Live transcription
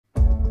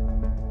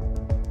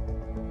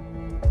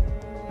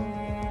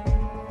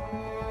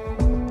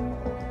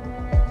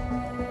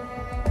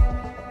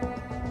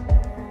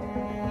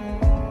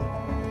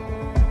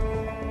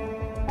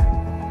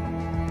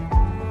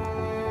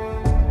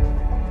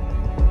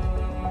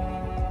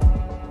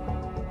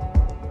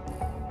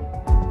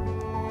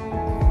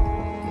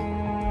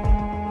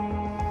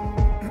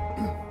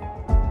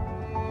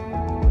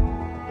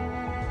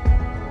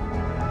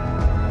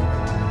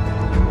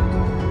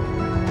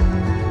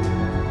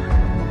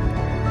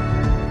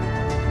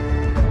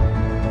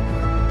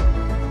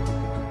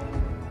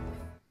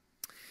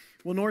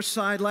Well,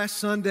 Northside, last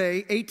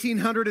Sunday,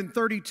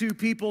 1,832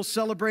 people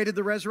celebrated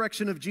the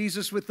resurrection of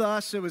Jesus with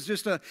us. It was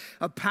just a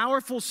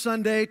powerful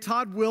Sunday.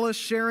 Todd Willis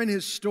sharing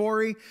his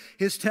story,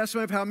 his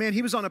testimony of how, man,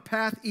 he was on a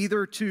path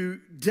either to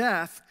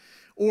death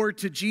or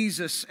to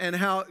Jesus, and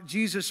how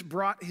Jesus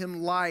brought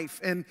him life.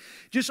 And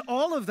just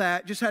all of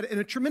that just had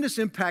a tremendous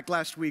impact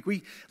last week.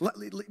 We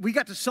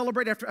got to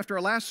celebrate after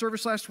our last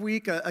service last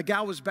week. A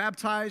gal was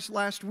baptized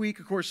last week.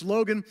 Of course,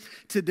 Logan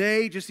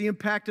today, just the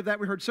impact of that.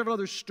 We heard several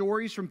other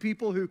stories from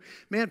people who,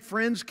 man,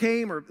 friends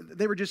came or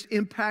they were just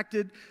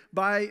impacted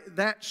by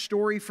that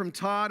story from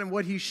Todd and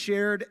what he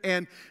shared.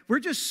 And we're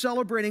just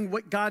celebrating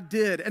what God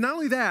did. And not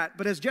only that,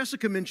 but as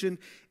Jessica mentioned,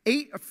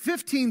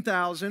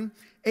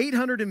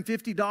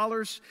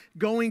 $15,850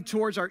 going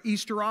towards our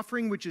Easter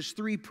offering, which is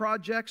 3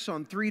 projects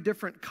on 3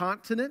 different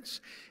continents.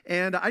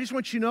 And I just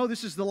want you to know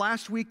this is the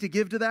last week to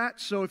give to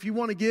that. So if you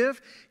want to give,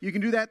 you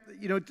can do that,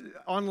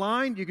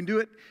 online. You can do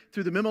it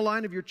through the memo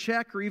line of your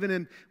check or even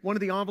in one of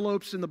the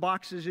envelopes in the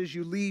boxes as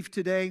you leave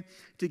today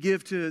to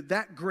give to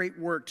that great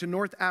work, to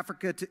North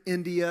Africa, to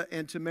India,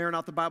 and to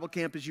Maranatha Bible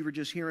Camp, as you were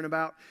just hearing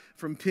about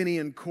from Penny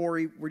and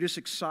Corey. We're just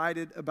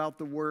excited about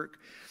the work.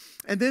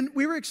 And then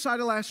we were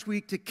excited last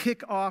week to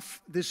kick off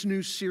this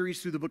new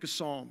series through the book of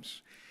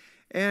Psalms.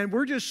 And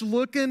we're just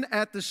looking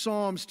at the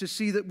Psalms to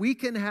see that we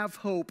can have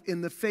hope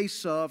in the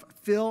face of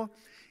fill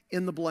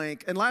in the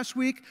blank. And last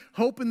week,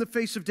 hope in the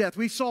face of death.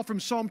 We saw from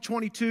Psalm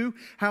 22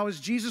 how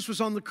as Jesus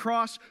was on the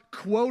cross,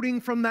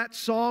 quoting from that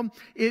psalm,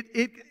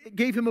 it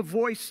gave him a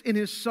voice in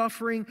his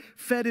suffering,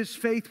 fed his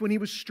faith when he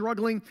was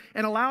struggling,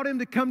 and allowed him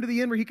to come to the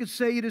end where he could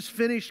say, "It is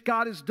finished.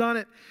 God has done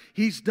it.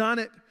 He's done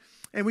it."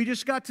 And we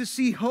just got to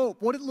see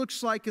hope, what it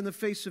looks like in the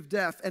face of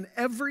death. And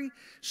every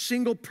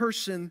single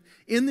person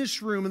in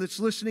this room and that's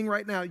listening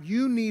right now,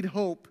 you need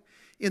hope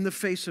in the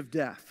face of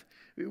death.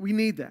 We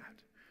need that.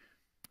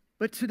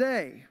 But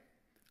today,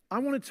 I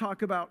want to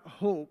talk about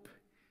hope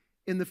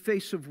in the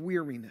face of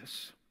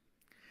weariness.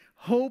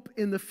 Hope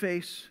in the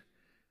face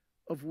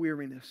of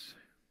weariness.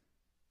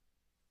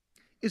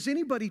 Is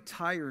anybody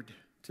tired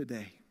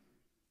today?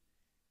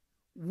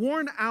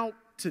 Worn out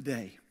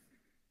today?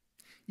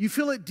 You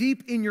feel it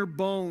deep in your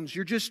bones.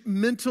 You're just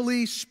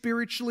mentally,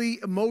 spiritually,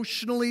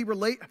 emotionally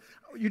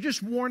You're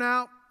just worn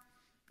out.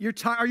 You're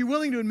tired. Are you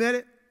willing to admit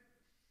it?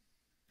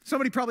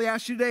 Somebody probably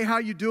asked you today, how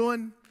you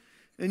doing?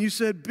 And you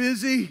said,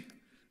 busy,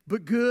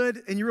 but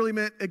good. And you really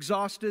meant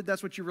exhausted.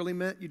 That's what you really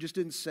meant. You just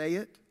didn't say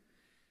it.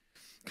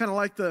 Kind of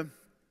like the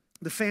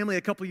family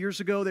a couple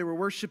years ago. They were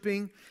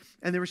worshiping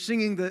and they were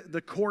singing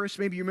the chorus.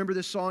 Maybe you remember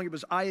this song. It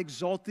was I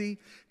Exalt Thee.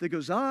 That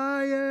goes,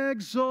 I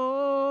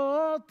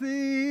exalt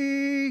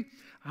Thee.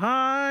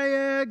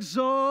 I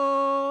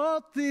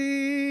exalt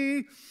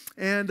Thee.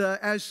 And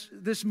as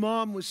this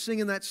mom was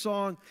singing that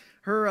song,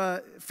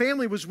 her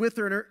family was with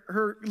her, and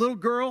her little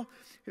girl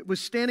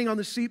was standing on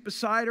the seat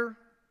beside her.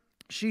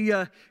 She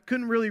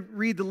couldn't really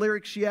read the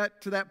lyrics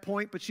yet to that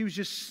point, but she was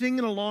just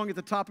singing along at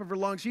the top of her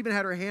lungs. She even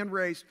had her hand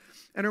raised,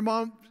 and her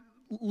mom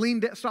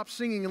stopped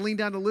singing and leaned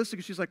down to listen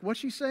because she's like,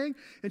 what's she saying?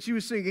 And she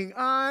was singing,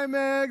 I'm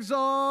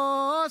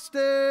exhausted.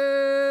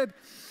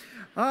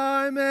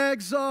 I'm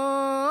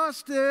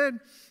exhausted.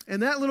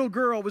 And that little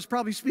girl was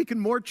probably speaking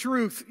more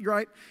truth,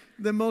 right,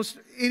 than most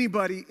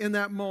anybody in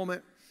that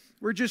moment.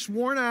 We're just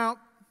worn out.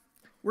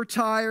 We're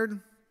tired.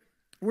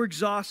 We're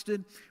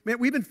exhausted. Man,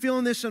 we've been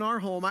feeling this in our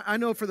home. I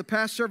know for the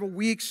past several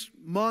weeks,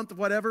 month,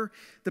 whatever,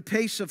 the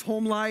pace of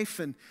home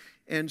life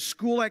and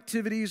school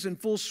activities in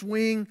full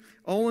swing.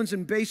 Owen's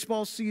in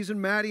baseball season,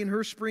 Maddie in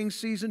her spring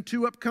season,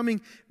 2 upcoming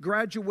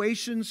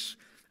graduations.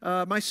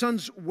 My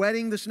son's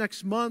wedding this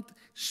next month,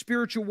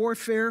 spiritual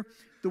warfare,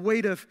 the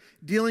weight of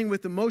dealing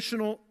with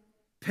emotional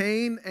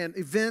pain and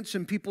events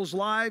in people's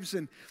lives.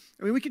 And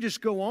I mean, we could just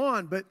go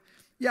on, but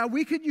yeah,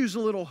 we could use a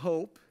little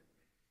hope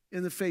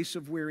in the face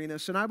of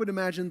weariness. And I would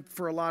imagine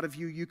for a lot of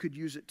you, you could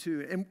use it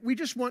too. And we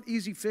just want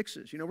easy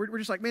fixes. We're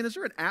just like, man, is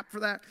there an app for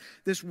that?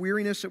 This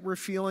weariness that we're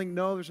feeling?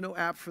 No, there's no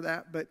app for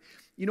that. But,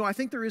 I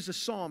think there is a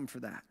psalm for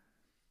that.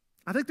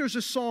 I think there's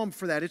a psalm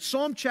for that. It's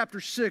Psalm chapter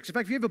 6. In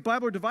fact, if you have a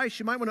Bible or device,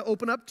 you might want to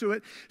open up to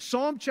it.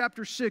 Psalm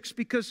chapter 6,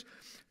 because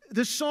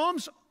the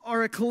Psalms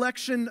are a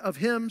collection of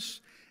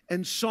hymns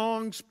and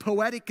songs,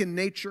 poetic in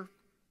nature.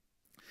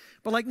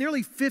 But like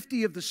nearly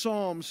 50 of the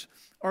Psalms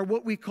are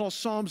what we call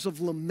Psalms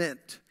of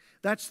lament.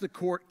 That's the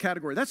core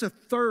category. That's a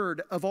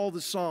third of all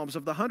the Psalms.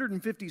 Of the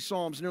 150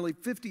 Psalms, nearly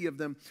 50 of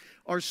them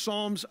are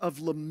Psalms of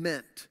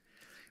lament,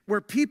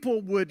 where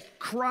people would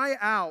cry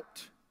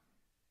out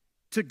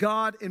to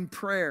God in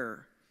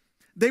prayer.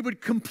 They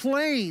would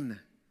complain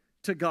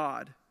to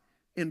God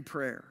in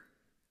prayer.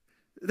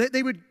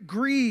 They would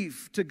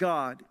grieve to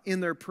God in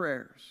their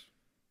prayers.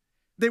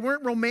 They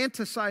weren't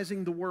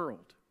romanticizing the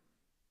world.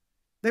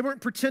 They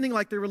weren't pretending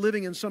like they were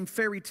living in some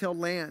fairy tale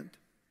land.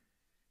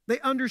 They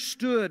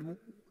understood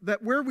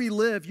that where we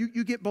live,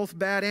 you get both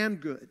bad and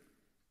good.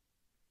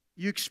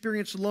 You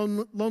experience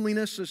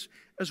loneliness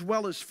as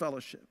well as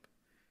fellowship.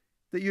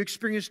 That you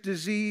experience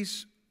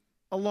disease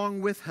along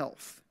with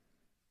health.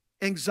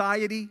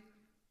 Anxiety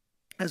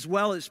as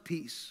well as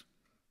peace.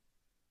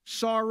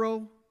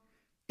 Sorrow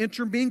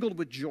intermingled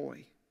with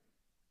joy,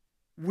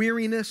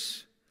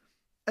 weariness,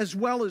 as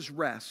well as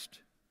rest.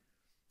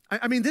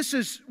 I mean, this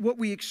is what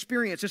we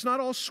experience. It's not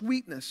all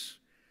sweetness.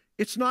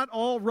 It's not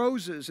all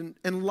roses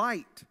and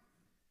light.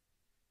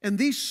 And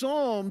these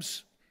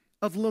psalms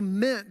of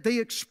lament, they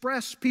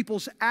express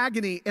people's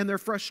agony and their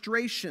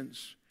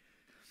frustrations.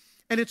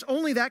 And it's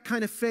only that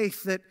kind of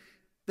faith that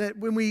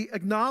when we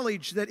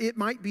acknowledge that it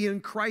might be in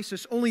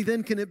crisis, only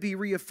then can it be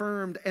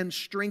reaffirmed and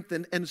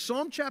strengthened. And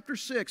Psalm chapter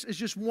 6 is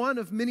just one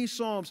of many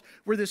psalms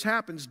where this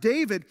happens.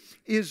 David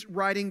is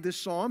writing this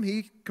psalm.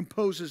 He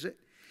composes it.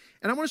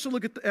 And I want us to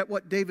look at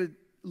what David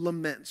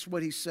laments,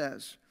 what he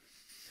says.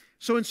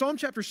 So in Psalm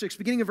chapter 6,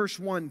 beginning of verse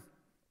 1,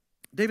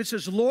 David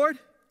says, Lord,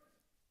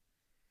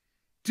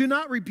 do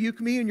not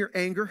rebuke me in your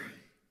anger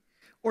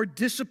or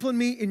discipline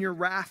me in your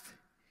wrath.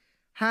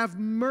 Have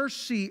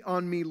mercy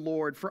on me,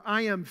 Lord, for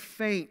I am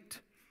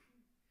faint.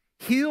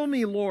 Heal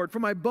me, Lord, for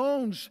my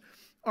bones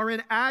are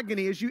in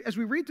agony. As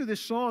we read through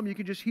this psalm, you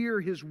can just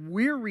hear his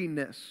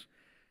weariness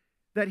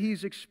that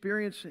he's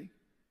experiencing.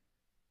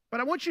 But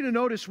I want you to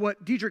notice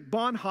what Dietrich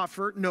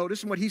Bonhoeffer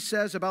noticed and what he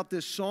says about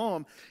this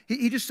psalm.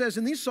 He just says,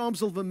 in these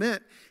psalms of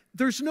lament,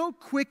 there's no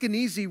quick and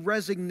easy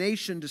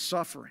resignation to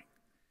suffering.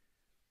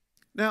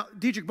 Now,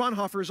 Dietrich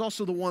Bonhoeffer is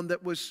also the one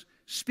that was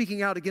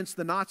speaking out against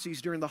the Nazis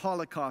during the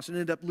Holocaust and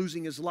ended up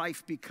losing his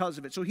life because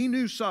of it. So he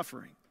knew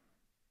suffering.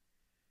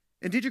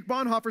 And Dietrich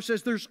Bonhoeffer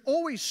says there's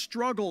always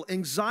struggle,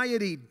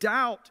 anxiety,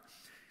 doubt.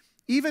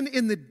 Even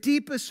in the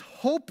deepest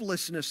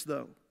hopelessness,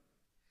 though,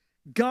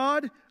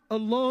 God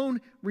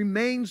alone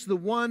remains the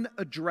one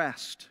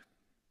addressed.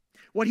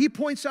 What he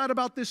points out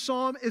about this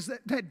psalm is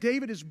that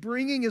David is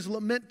bringing his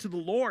lament to the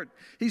Lord.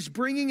 He's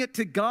bringing it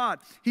to God.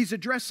 He's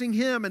addressing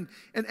him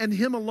and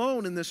him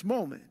alone in this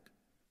moment.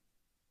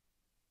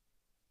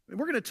 And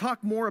we're going to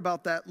talk more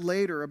about that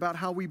later, about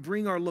how we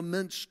bring our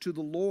laments to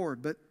the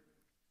Lord. But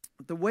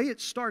the way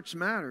it starts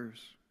matters.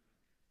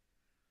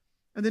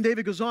 And then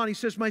David goes on. He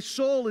says, my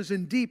soul is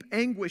in deep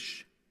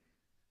anguish.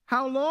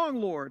 How long,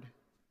 Lord?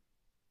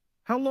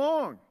 How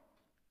long?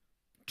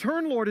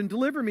 Turn, Lord, and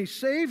deliver me.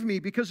 Save me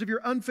because of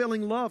your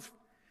unfailing love.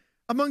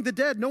 Among the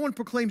dead, no one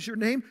proclaims your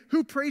name.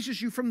 Who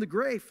praises you from the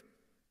grave?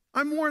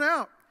 I'm worn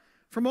out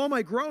from all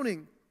my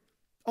groaning.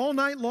 All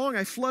night long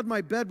I flood my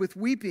bed with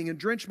weeping and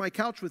drench my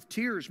couch with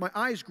tears. My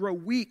eyes grow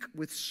weak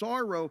with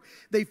sorrow.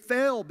 They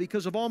fail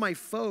because of all my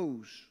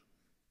foes.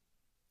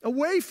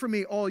 Away from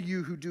me, all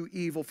you who do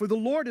evil, for the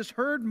Lord has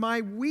heard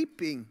my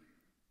weeping.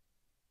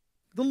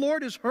 The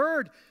Lord has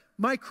heard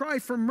my cry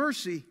for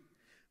mercy.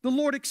 The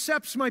Lord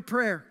accepts my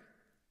prayer.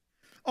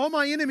 All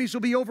my enemies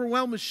will be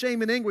overwhelmed with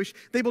shame and anguish.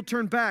 They will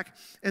turn back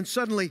and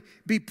suddenly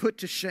be put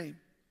to shame.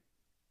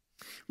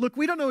 Look,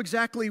 we don't know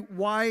exactly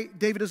why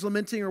David is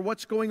lamenting or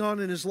what's going on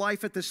in his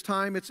life at this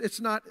time. It's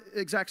not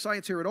exact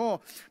science here at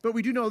all. But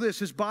we do know this.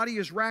 His body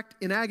is racked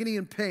in agony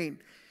and pain.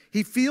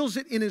 He feels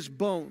it in his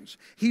bones.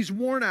 He's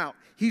worn out.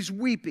 He's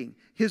weeping.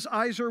 His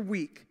eyes are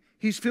weak.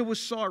 He's filled with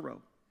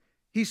sorrow.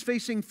 He's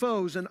facing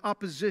foes and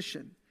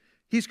opposition.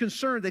 He's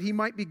concerned that he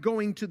might be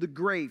going to the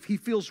grave. He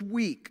feels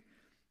weak.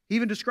 He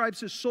even describes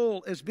his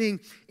soul as being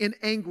in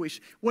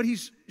anguish. What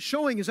he's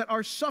showing is that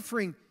our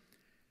suffering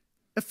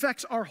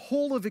affects our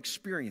whole of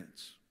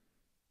experience.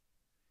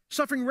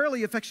 Suffering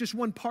rarely affects just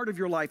one part of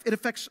your life. It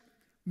affects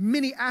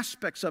many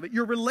aspects of it.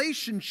 Your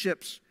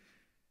relationships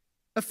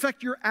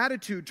affect your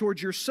attitude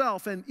towards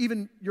yourself and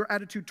even your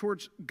attitude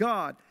towards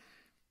God.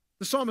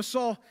 The psalmist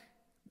saw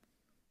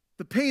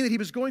the pain that he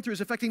was going through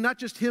is affecting not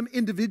just him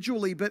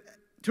individually, but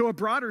to a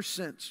broader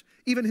sense,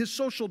 even his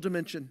social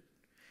dimension.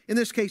 In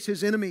this case,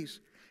 his enemies,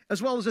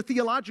 as well as a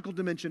theological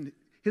dimension,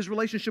 his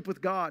relationship with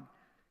God.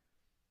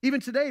 Even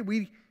today,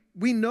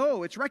 we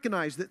know, it's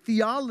recognized that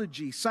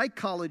theology,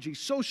 psychology,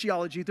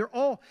 sociology, they're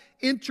all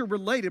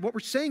interrelated. What we're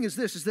saying is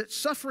this, is that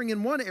suffering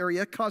in one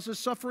area causes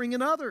suffering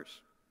in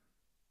others.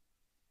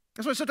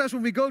 That's why sometimes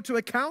when we go to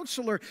a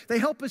counselor, they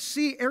help us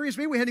see areas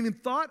maybe we hadn't even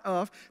thought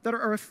of that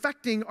are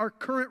affecting our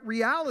current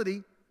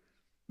reality,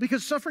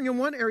 because suffering in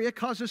one area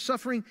causes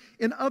suffering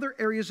in other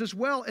areas as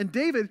well. And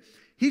David,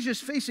 he's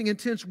just facing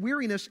intense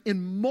weariness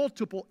in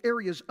multiple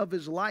areas of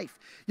his life.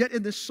 Yet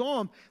in this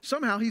psalm,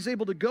 somehow he's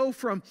able to go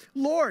from,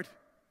 Lord,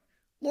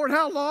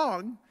 how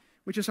long?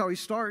 Which is how he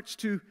starts,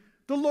 to,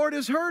 the Lord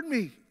has heard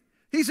me.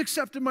 He's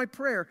accepted my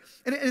prayer.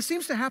 And it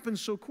seems to happen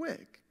so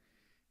quick.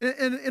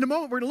 And in a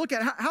moment, we're going to look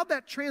at how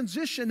that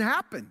transition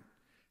happened.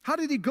 How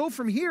did he go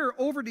from here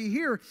over to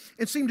here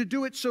and seem to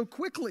do it so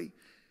quickly?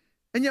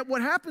 And yet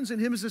what happens in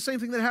him is the same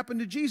thing that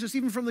happened to Jesus,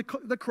 even from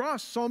the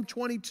cross, Psalm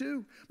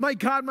 22. My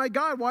God,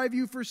 why have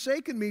you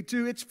forsaken me?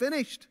 To, it's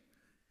finished.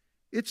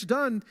 It's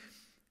done.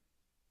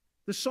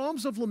 The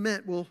Psalms of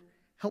Lament will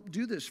help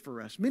do this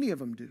for us. Many of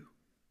them do.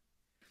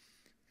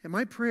 And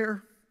my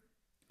prayer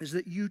is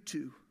that you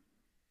too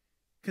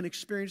can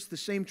experience the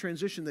same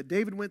transition that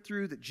David went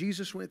through, that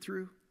Jesus went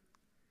through.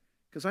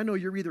 Because I know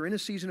you're either in a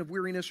season of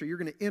weariness or you're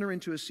going to enter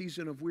into a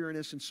season of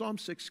weariness. And Psalm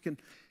 6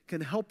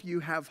 can help you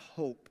have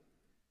hope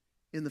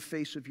in the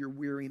face of your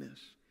weariness.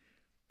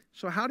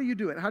 So how do you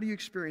do it? How do you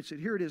experience it?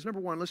 Here it is. Number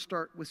one, let's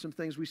start with some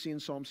things we see in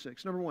Psalm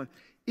 6. Number one,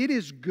 it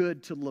is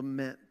good to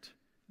lament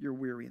your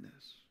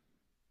weariness.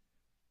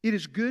 It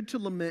is good to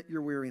lament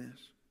your weariness.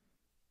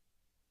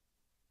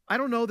 I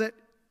don't know that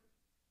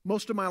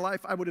most of my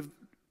life I would have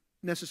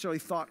necessarily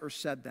thought or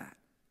said that.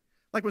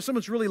 Like when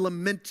someone's really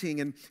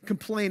lamenting and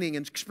complaining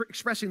and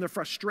expressing their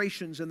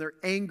frustrations and their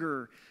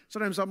anger,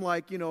 sometimes I'm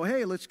like,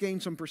 hey, let's gain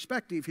some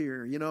perspective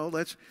here.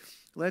 Let's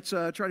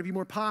try to be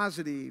more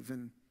positive.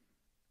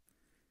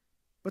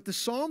 But the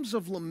Psalms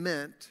of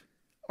lament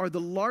are the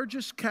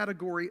largest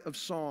category of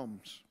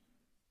Psalms.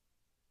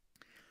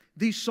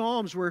 These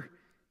Psalms where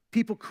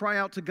people cry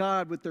out to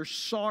God with their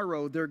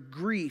sorrow, their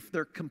grief,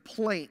 their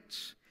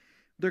complaints,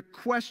 their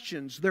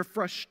questions, their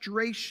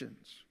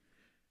frustrations.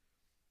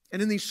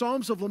 And in these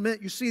Psalms of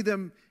lament, you see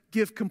them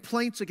give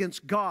complaints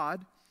against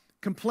God,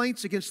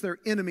 complaints against their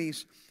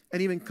enemies,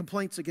 and even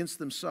complaints against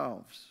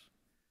themselves.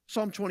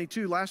 Psalm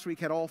 22 last week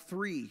had all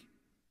three.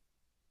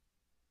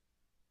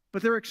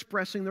 But they're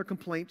expressing their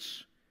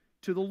complaints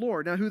to the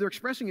Lord. Now, who they're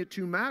expressing it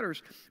to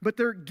matters, but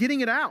they're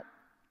getting it out.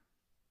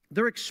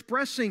 They're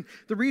expressing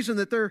the reason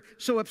that they're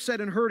so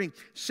upset and hurting.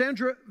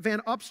 Sandra Van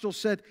Opstal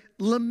said,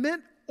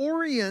 lament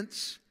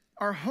orients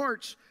our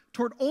hearts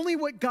toward only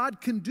what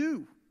God can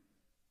do.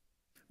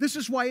 This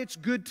is why it's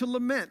good to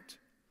lament.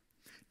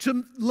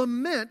 To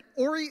lament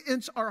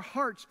orients our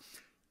hearts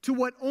to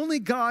what only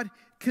God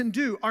can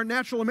do. Our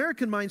natural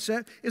American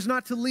mindset is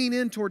not to lean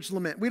in towards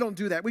lament. We don't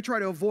do that. We try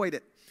to avoid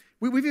it.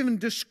 We've even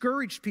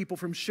discouraged people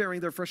from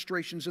sharing their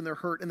frustrations and their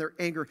hurt and their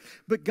anger.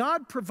 But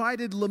God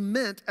provided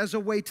lament as a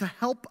way to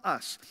help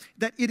us,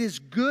 that it is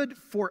good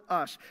for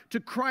us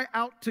to cry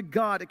out to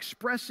God,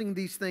 expressing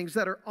these things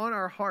that are on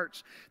our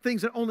hearts,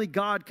 things that only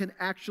God can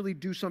actually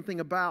do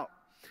something about.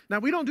 Now,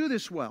 we don't do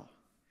this well.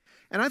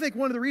 And I think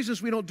one of the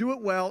reasons we don't do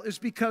it well is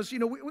because, we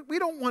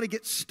don't want to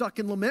get stuck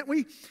in lament.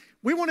 We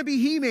want to be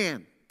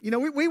He-Man.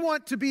 We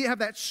want to have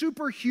that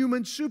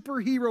superhuman,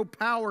 superhero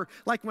power.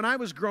 Like when I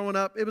was growing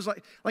up, it was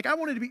like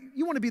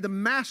you want to be the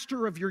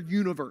master of your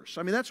universe.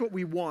 I mean, that's what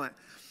we want.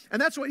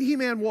 And that's what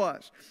He-Man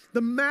was.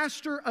 The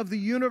master of the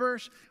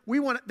universe. We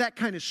want that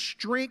kind of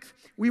strength.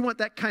 We want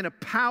that kind of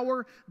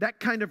power,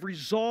 that kind of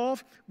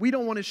resolve. We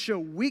don't want to show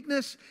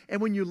weakness. And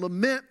when you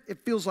lament,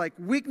 it feels like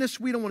weakness.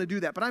 We don't want to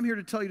do that. But I'm here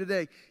to tell you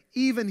today,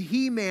 even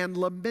He-Man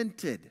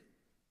lamented.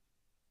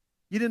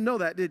 You didn't know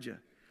that, did you?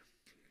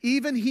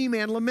 Even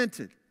He-Man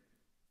lamented.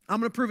 I'm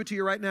going to prove it to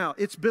you right now.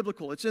 It's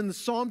biblical. It's in the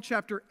Psalm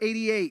chapter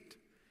 88.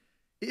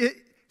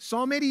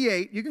 Psalm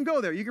 88, you can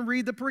go there. You can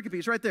read the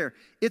pericopes right there.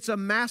 It's a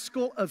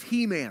maskil of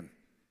He-Man.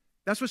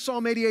 That's what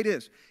Psalm 88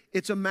 is.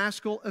 It's a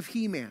maskil of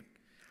He-Man.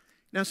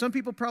 Now, some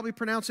people probably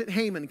pronounce it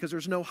Haman because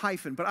there's no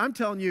hyphen, but I'm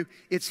telling you,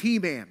 it's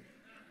He-Man.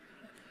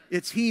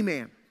 It's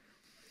He-Man.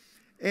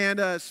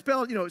 And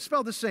spelled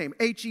the same,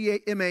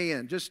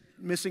 H-E-M-A-N, just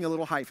missing a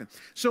little hyphen.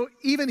 So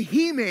even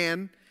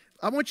He-Man,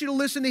 I want you to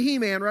listen to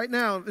He-Man right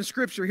now in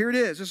Scripture. Here it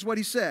is. This is what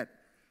he said.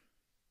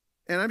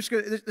 And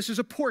this is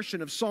a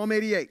portion of Psalm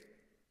 88.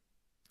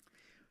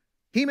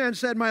 He-Man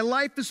said, my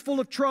life is full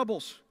of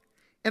troubles,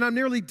 and I'm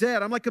nearly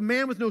dead. I'm like a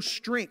man with no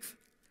strength.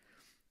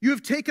 You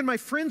have taken my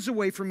friends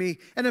away from me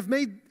and have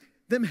made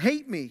them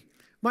hate me.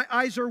 My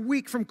eyes are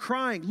weak from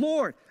crying.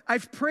 Lord,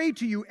 I've prayed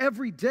to you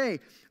every day.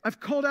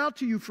 I've called out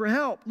to you for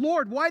help.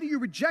 Lord, why do you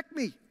reject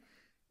me?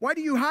 Why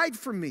do you hide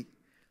from me?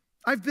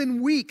 I've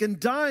been weak and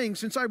dying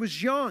since I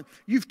was young.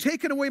 You've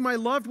taken away my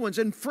loved ones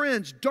and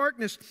friends.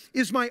 Darkness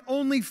is my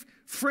only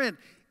friend.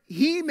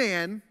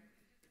 He-Man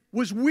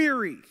was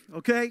weary,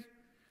 okay?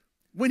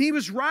 When he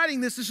was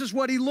writing this is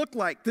what he looked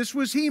like. This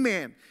was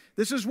He-Man.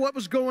 This is what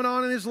was going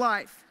on in his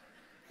life.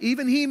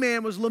 Even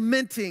He-Man was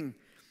lamenting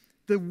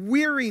the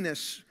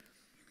weariness,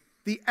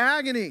 the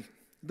agony,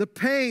 the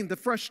pain, the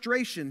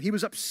frustration. He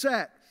was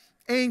upset,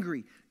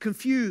 angry,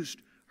 confused,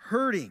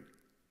 hurting.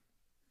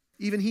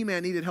 Even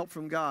He-Man needed help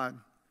from God.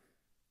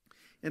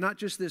 And not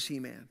just this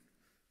He-Man,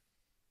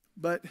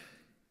 but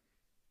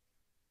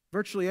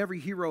virtually every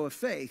hero of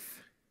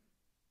faith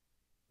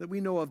that we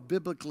know of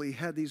biblically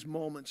had these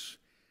moments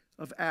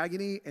of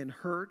agony and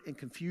hurt and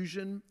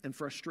confusion and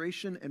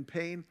frustration and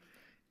pain,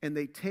 and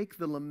they take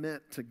the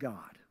lament to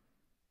God.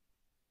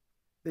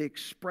 They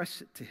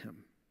express it to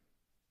Him.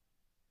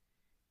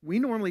 We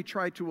normally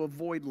try to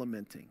avoid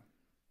lamenting.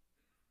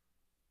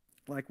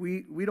 Like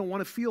we don't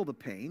want to feel the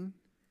pain,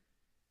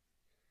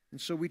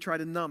 and so we try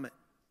to numb it.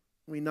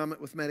 We numb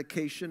it with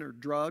medication or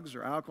drugs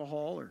or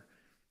alcohol or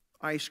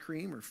ice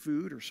cream or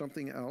food or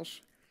something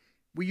else.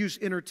 We use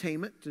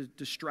entertainment to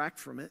distract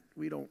from it.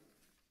 We don't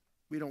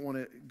want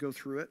to go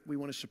through it. We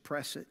want to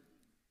suppress it.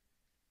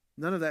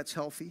 None of that's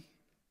healthy.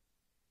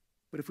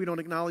 But if we don't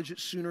acknowledge it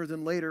sooner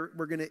than later,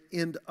 we're going to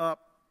end up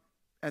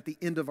at the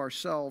end of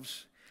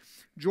ourselves.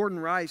 Jordan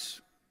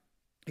Rice,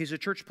 he's a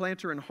church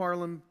planter in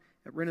Harlem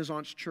at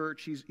Renaissance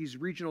Church. He's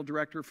regional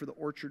director for the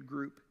Orchard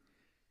Group.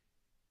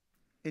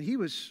 And he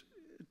was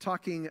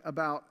talking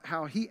about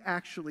how he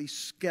actually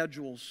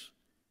schedules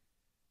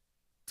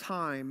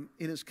time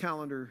in his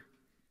calendar,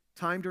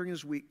 time during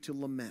his week to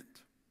lament.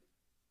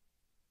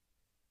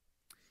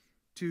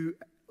 To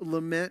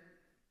lament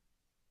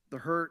the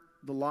hurt,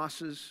 the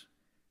losses,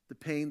 the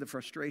pain, the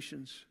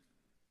frustrations.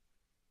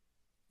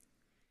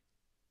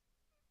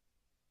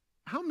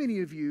 How many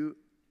of you,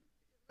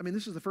 I mean,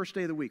 this is the first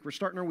day of the week. We're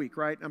starting our week,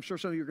 right? I'm sure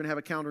some of you are going to have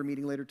a calendar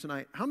meeting later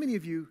tonight. How many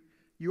of you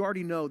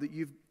already know that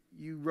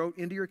you wrote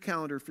into your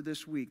calendar for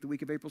this week, the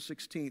week of April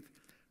 16th,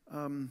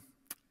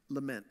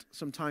 lament,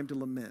 some time to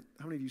lament?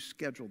 How many of you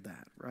scheduled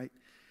that, right?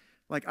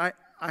 Like, I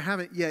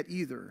haven't yet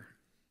either,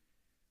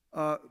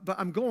 but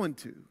I'm going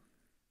to.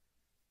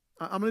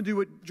 I'm going to do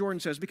what Jordan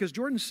says, because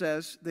Jordan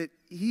says that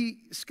he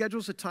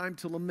schedules a time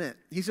to lament.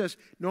 He says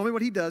normally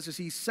what he does is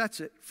he sets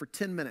it for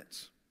 10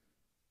 minutes.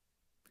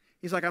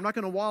 He's like, I'm not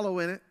going to wallow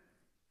in it.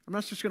 I'm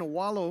not just going to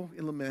wallow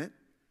in lament,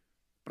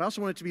 but I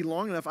also want it to be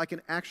long enough I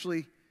can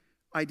actually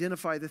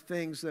identify the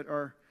things that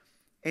are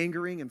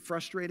angering and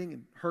frustrating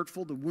and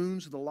hurtful, the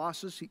wounds, the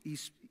losses.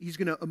 He's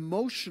going to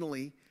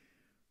emotionally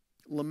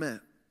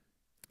lament.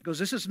 Because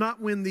this is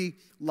not when the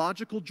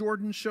logical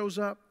Jordan shows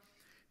up.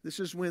 This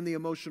is when the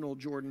emotional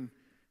Jordan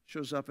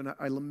shows up, and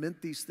I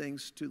lament these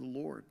things to the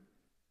Lord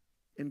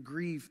and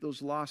grieve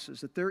those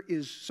losses, that there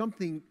is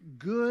something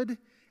good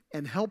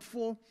and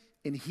helpful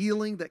and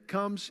healing that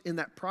comes in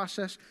that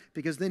process,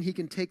 because then he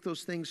can take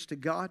those things to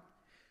God.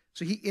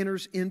 So he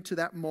enters into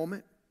that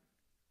moment,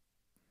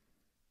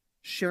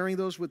 sharing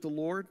those with the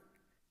Lord,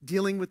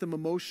 dealing with them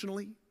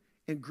emotionally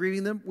and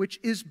grieving them, which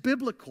is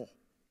biblical.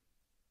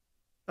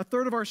 A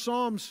third of our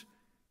Psalms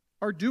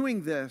are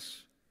doing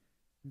this.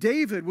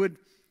 David would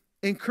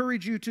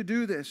encourage you to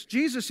do this.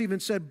 Jesus even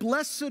said,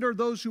 "Blessed are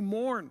those who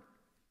mourn,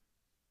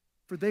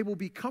 for they will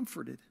be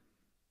comforted."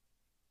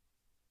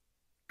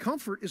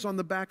 Comfort is on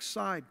the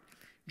backside.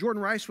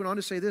 Jordan Rice went on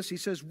to say this. He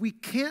says, we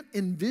can't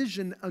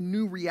envision a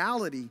new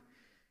reality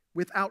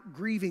without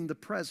grieving the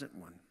present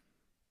one.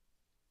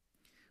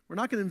 We're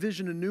not going to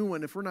envision a new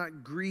one if we're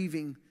not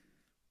grieving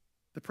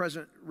the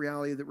present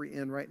reality that we're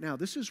in right now.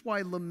 This is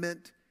why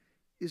lament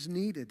is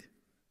needed.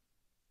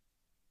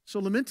 So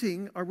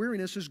lamenting our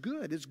weariness is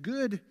good. It's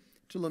good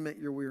to lament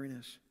your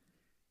weariness.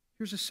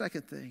 Here's a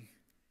second thing.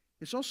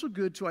 It's also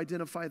good to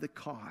identify the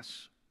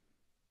cause.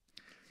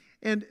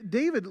 And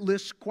David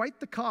lists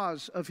quite the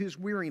cause of his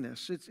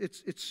weariness.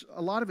 It's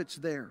a lot of it's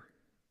there.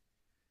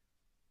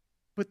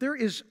 But there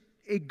is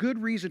a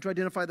good reason to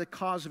identify the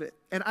cause of it.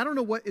 And I don't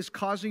know what is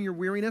causing your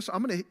weariness.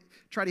 I'm going to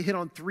try to hit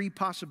on 3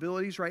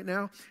 possibilities right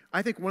now.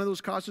 I think one of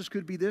those causes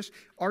could be this.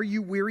 Are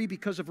you weary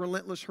because of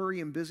relentless hurry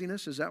and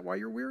busyness? Is that why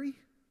you're weary?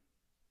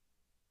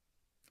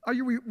 Are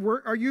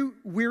you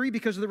weary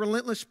because of the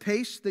relentless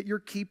pace that you're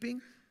keeping?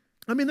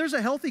 I mean, there's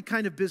a healthy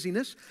kind of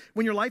busyness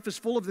when your life is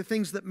full of the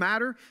things that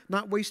matter,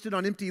 not wasted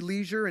on empty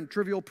leisure and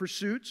trivial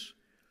pursuits.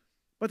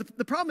 But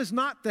the problem is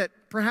not that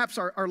perhaps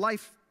our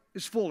life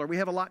is full or we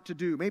have a lot to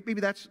do. Maybe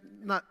that's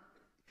not.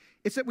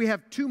 It's that we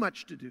have too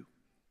much to do.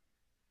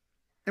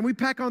 And we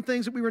pack on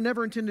things that we were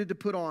never intended to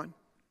put on.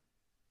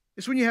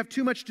 It's when you have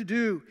too much to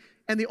do,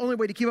 and the only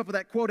way to keep up with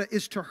that quota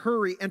is to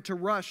hurry and to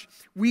rush.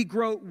 We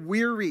grow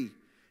weary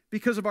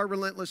because of our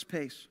relentless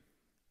pace.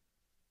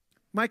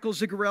 Michael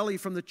Zigarelli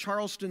from the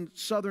Charleston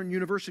Southern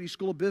University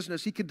School of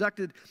Business, he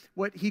conducted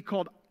what he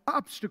called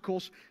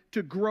obstacles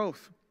to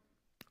growth.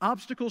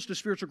 Obstacles to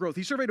spiritual growth.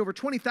 He surveyed over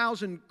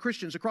 20,000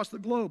 Christians across the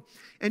globe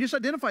and just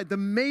identified the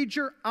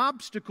major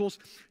obstacles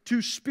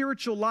to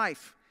spiritual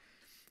life.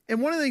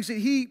 And one of the things that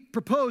he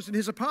proposed in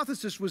his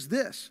hypothesis was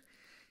this,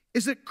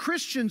 is that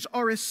Christians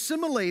are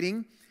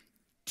assimilating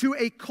to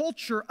a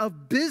culture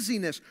of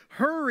busyness,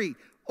 hurry,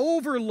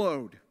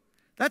 overload.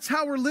 That's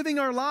how we're living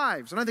our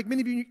lives. And I think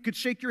many of you could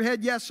shake your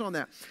head yes on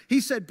that.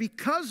 He said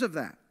because of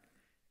that,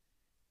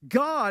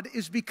 God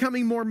is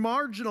becoming more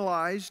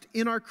marginalized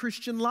in our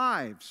Christian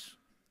lives.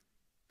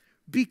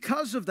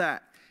 Because of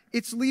that,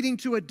 it's leading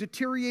to a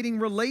deteriorating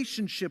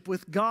relationship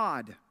with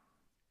God.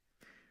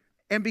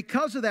 And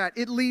because of that,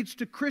 it leads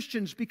to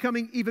Christians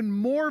becoming even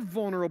more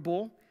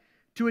vulnerable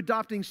to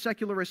adopting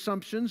secular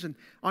assumptions and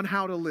on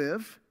how to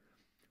live,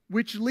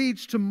 which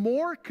leads to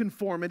more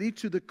conformity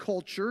to the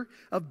culture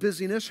of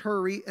busyness,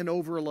 hurry, and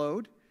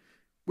overload,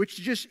 which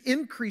just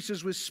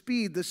increases with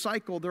speed the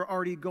cycle they're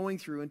already going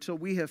through until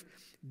we have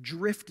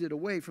drifted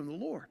away from the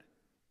Lord.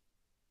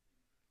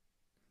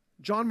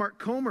 John Mark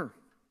Comer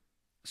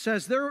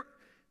says there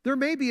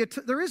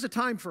is a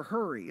time for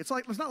hurry. It's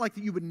not like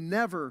that you would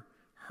never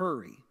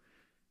hurry.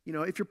 You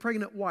know, if your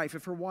pregnant wife,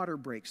 if her water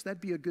breaks,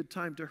 that'd be a good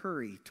time to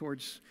hurry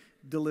towards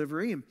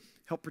delivery and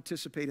help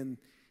participate in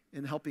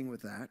helping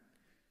with that.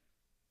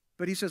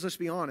 But he says, let's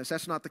be honest,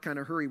 that's not the kind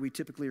of hurry we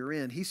typically are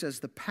in. He says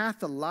the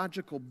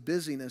pathological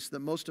busyness that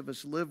most of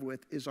us live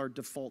with is our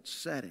default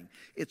setting.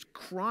 It's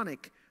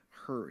chronic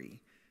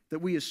hurry that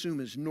we assume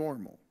is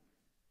normal.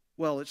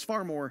 Well, it's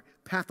far more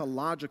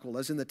pathological,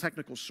 as in the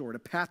technical sort, a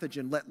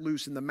pathogen let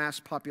loose in the mass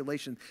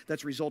population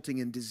that's resulting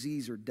in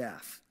disease or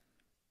death.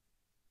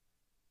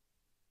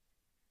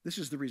 This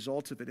is the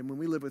result of it. And when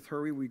we live with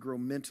hurry, we grow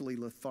mentally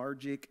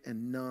lethargic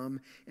and numb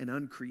and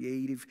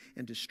uncreative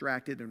and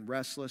distracted and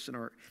restless, and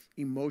our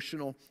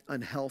emotional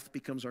unhealth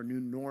becomes our new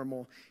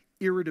normal.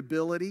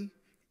 Irritability,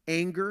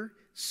 anger,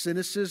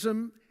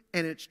 cynicism,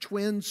 and its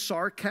twin,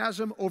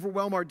 sarcasm,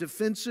 overwhelm our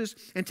defenses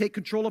and take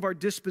control of our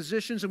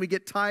dispositions, and we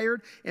get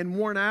tired and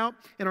worn out,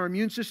 and our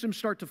immune systems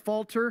start to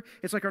falter.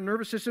 It's like our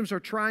nervous systems are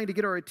trying to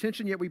get our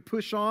attention, yet we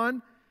push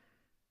on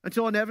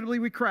until inevitably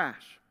we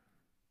crash.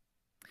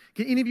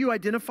 Can any of you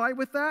identify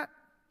with that?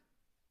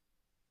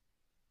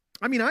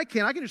 I mean, I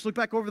can. I can just look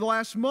back over the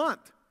last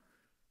month.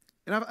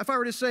 And if I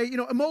were to say,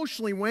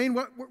 emotionally, Wayne,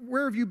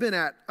 where have you been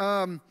at?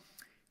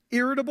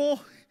 Irritable,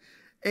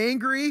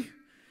 angry,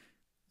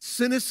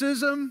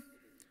 cynicism,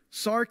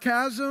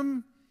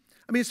 sarcasm.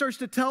 I mean, it starts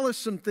to tell us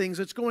some things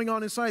that's going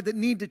on inside that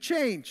need to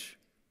change.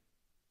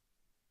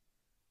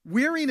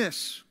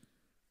 Weariness.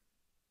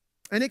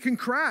 And it can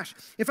crash.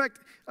 In fact,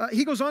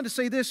 he goes on to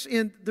say this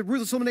in The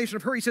Ruthless Elimination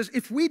of Hurry. He says,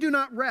 if we do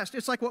not rest,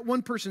 it's like what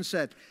one person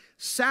said,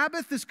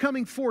 Sabbath is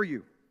coming for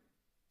you,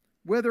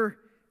 whether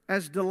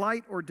as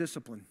delight or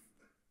discipline.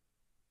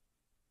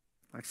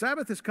 Like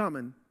Sabbath is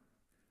coming,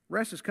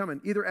 rest is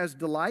coming, either as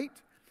delight,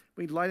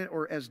 when you delight in it,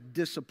 or as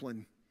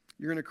discipline.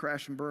 You're going to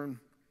crash and burn.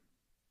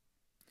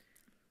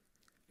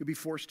 You'll be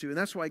forced to. And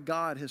that's why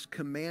God has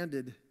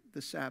commanded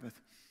the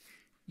Sabbath.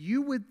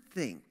 You would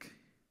think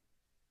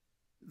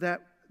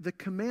that the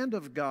command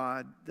of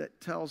God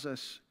that tells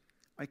us,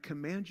 I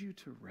command you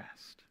to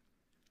rest,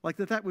 like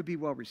that would be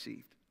well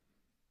received.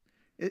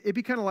 It'd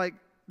be kind of like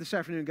this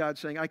afternoon God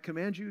saying, I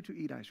command you to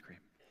eat ice cream.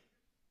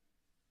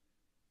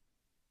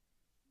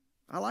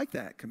 I like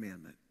that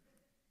commandment.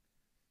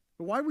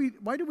 But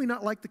why do we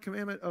not like the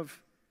commandment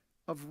of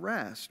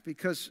rest?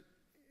 Because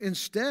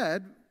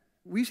instead,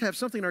 we have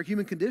something in our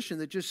human condition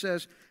that just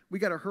says we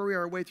got to hurry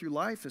our way through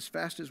life as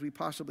fast as we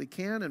possibly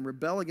can and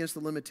rebel against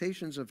the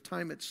limitations of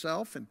time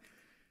itself. And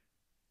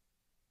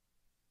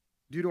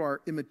due to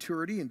our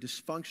immaturity and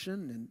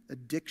dysfunction and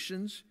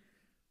addictions,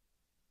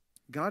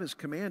 God has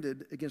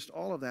commanded against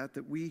all of that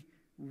we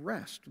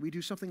rest. We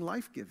do something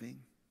life-giving.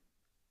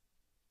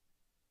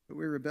 But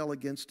we rebel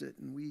against it,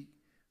 and we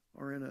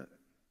are in a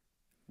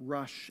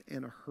rush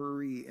and a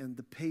hurry and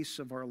the pace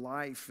of our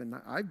life. And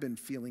I've been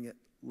feeling it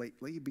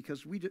lately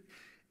because we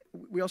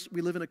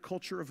live in a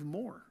culture of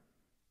more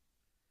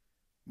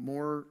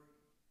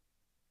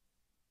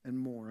and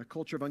more, a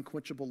culture of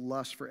unquenchable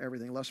lust for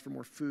everything, lust for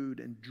more food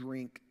and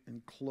drink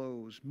and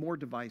clothes, more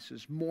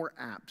devices, more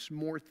apps,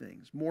 more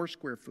things, more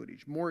square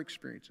footage, more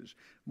experiences,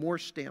 more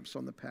stamps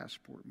on the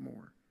passport,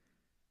 more.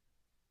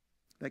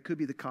 That could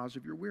be the cause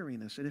of your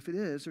weariness. And if it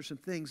is, there's some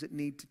things that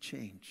need to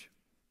change.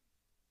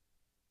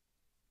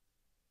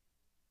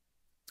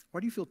 Why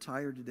do you feel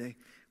tired today?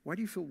 Why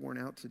do you feel worn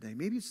out today?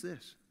 Maybe it's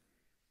this.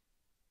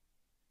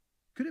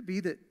 Could it be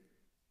that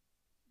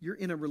you're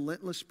in a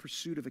relentless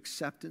pursuit of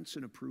acceptance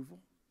and approval?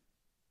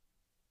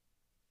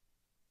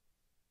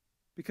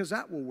 Because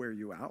that will wear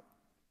you out.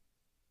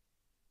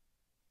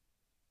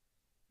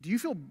 Do you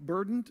feel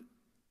burdened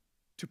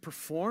to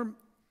perform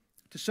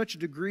to such a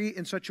degree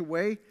in such a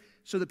way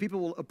so that people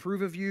will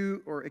approve of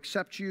you or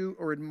accept you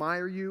or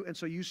admire you, and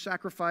so you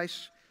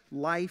sacrifice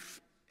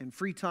life and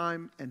free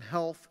time and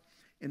health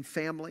and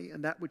family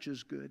and that which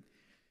is good?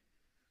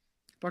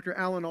 Dr.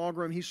 Alan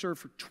Algram, he served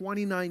for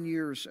 29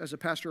 years as a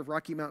pastor of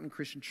Rocky Mountain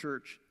Christian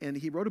Church, and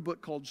he wrote a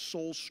book called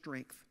Soul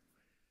Strength.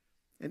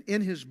 And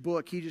in his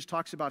book, he just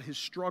talks about his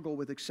struggle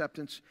with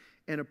acceptance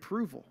and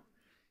approval.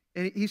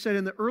 And he said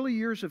in the early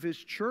years of his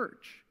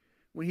church,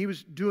 when he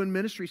was doing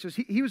ministry, he says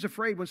he was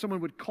afraid when someone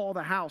would call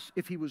the house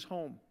if he was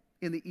home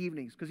in the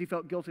evenings because he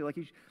felt guilty,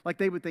 like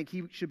they would think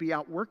he should be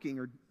out working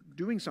or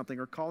doing something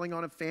or calling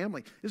on a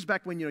family. This is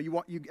back when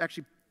you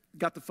actually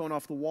got the phone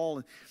off the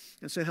wall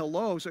and said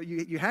hello, so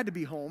you had to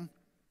be home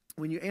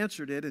when you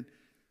answered it. And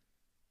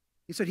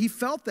he said he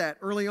felt that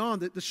early on,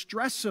 that the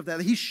stress of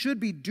that he should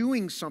be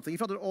doing something. He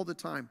felt it all the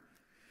time.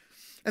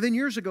 And then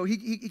years ago,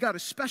 he got a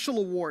special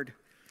award.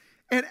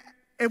 And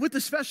with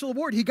the special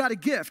award, he got a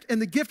gift.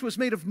 And the gift was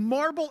made of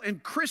marble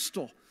and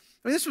crystal.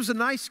 I mean, this was a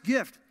nice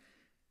gift.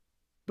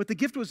 But the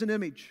gift was an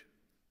image.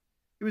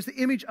 It was the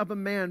image of a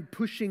man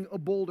pushing a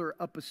boulder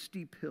up a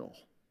steep hill.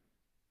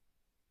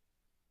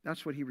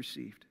 That's what he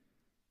received.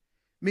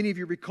 Many of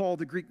you recall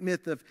the Greek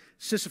myth of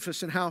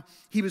Sisyphus and how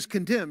he was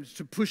condemned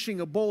to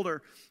pushing a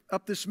boulder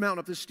up this mountain,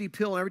 up this steep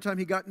hill. And every time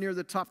he got near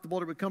the top, the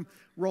boulder would come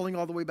rolling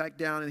all the way back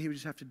down, and he would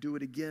just have to do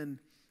it again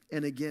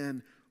and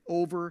again,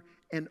 over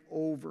and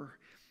over.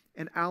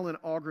 And Alan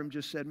Algram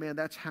just said, man,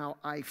 that's how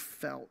I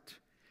felt.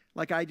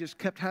 Like I just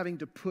kept having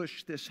to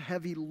push this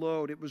heavy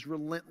load. It was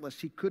relentless.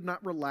 He could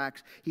not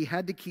relax. He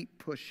had to keep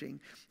pushing.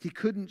 He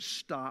couldn't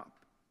stop.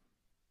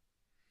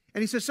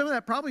 And he says some of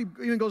that probably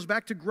even goes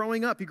back to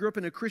growing up. He grew up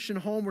in a Christian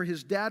home where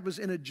his dad was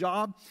in a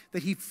job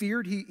that he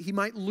feared he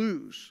might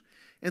lose.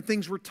 And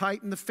things were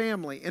tight in the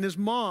family. And his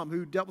mom,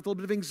 who dealt with a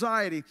little bit of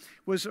anxiety,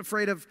 was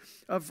afraid of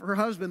her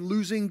husband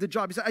losing the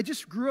job. He said, I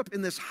just grew up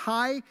in this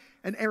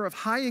an era of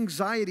high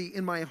anxiety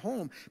in my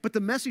home. But the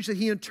message that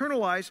he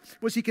internalized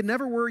was he could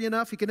never worry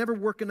enough, he could never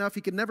work enough,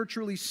 he could never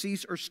truly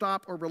cease or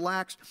stop or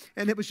relax.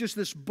 And it was just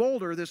this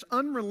boulder, this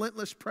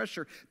unrelentless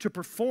pressure to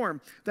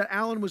perform that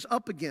Alan was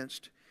up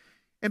against.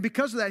 And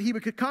because of that, he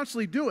could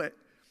constantly do it.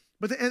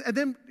 And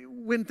then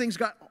when things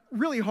got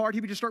really hard,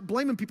 he would just start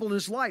blaming people in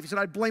his life. He said,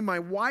 I'd blame my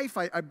wife.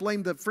 I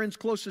blamed the friends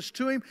closest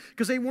to him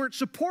because they weren't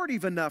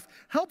supportive enough,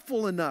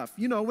 helpful enough.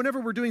 You know, whenever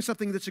we're doing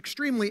something that's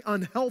extremely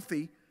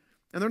unhealthy,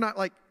 and they're not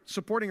like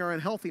supporting our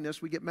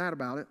unhealthiness, we get mad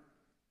about it.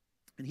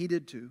 And he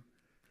did too.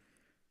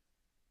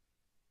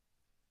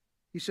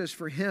 He says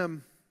for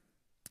him,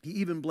 he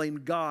even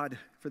blamed God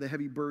for the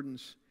heavy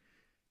burdens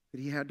that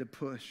he had to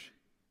push.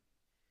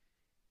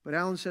 But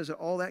Alan says that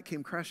all that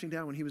came crashing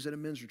down when he was at a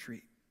men's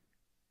retreat.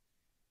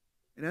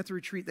 And at the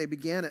retreat, they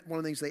began it. One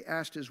of the things they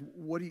asked is,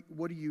 what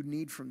do you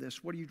need from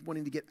this? What are you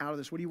wanting to get out of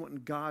this? What do you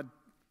want God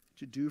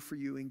to do for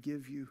you and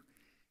give you?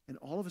 And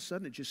all of a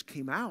sudden, it just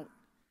came out.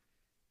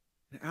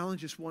 And Alan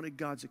just wanted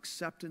God's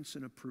acceptance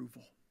and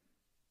approval.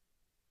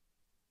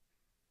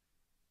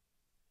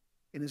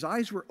 And his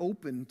eyes were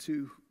open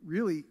to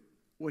really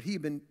what he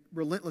had been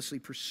relentlessly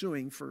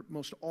pursuing for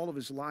most all of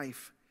his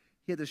life.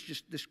 He had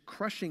this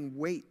crushing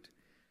weight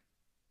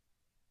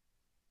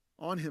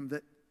on him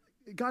that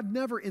God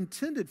never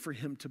intended for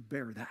him to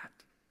bear that.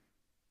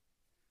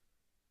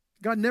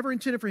 God never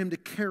intended for him to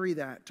carry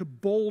that, to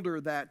boulder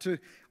that, to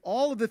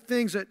all of the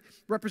things that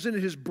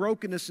represented his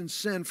brokenness and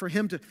sin, for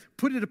him to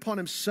put it upon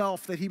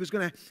himself, that he was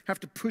going to have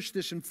to push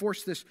this and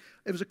force this.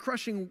 It was a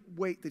crushing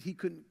weight that he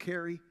couldn't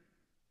carry.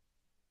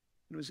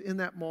 And it was in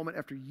that moment,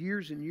 after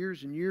years and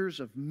years and years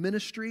of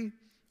ministry,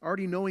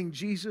 already knowing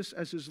Jesus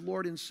as his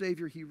Lord and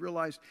Savior, he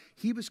realized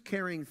he was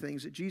carrying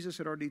things that Jesus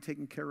had already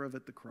taken care of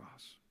at the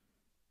cross.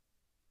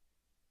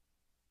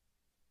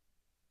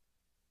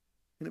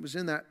 And it was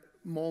in that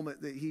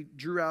moment that he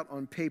drew out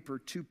on paper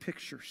two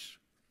pictures.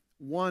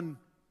 One,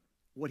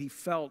 what he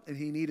felt and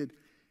he needed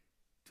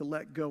to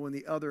let go, and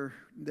the other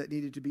that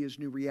needed to be his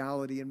new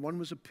reality. And one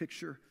was a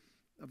picture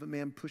of a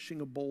man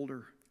pushing a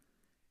boulder,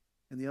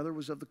 and the other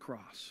was of the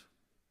cross.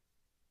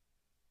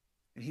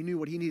 And he knew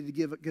what he needed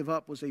to give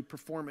up was a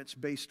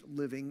performance-based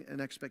living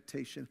and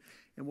expectation,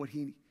 and what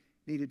he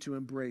needed to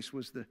embrace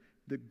was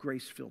the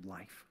grace-filled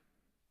life.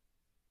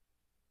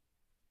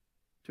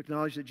 To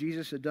acknowledge that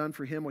Jesus had done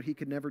for him what he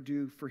could never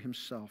do for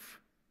himself.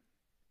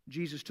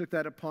 Jesus took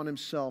that upon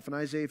himself. In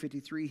Isaiah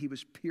 53, he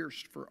was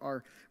pierced for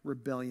our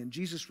rebellion.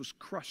 Jesus was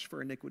crushed for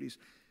iniquities.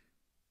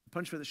 The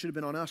punishment that should have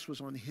been on us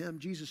was on him.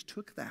 Jesus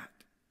took that.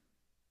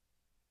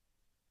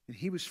 And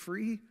he was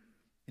free,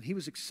 and he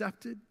was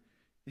accepted,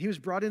 and he was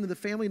brought into the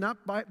family not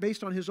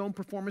based on his own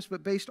performance,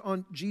 but based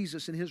on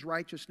Jesus and his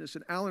righteousness.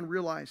 And Alan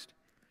realized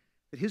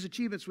that his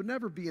achievements would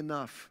never be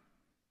enough.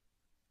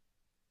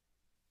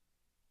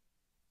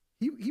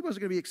 He wasn't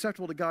going to be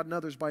acceptable to God and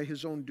others by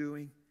his own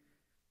doing.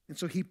 And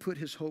so he put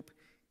his hope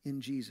in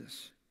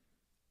Jesus.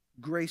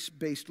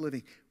 Grace-based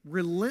living.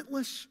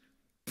 Relentless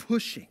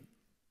pushing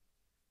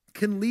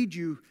can lead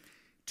you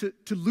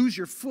to lose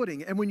your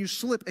footing. And when you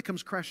slip, it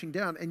comes crashing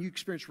down. And you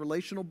experience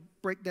relational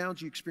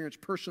breakdowns. You experience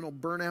personal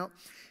burnout.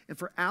 And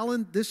for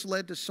Alan, this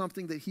led to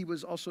something that he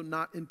was also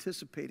not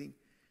anticipating.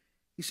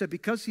 He said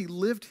because he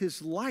lived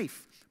his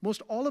life,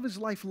 most all of his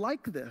life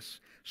like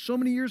this, so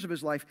many years of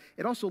his life,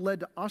 it also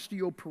led to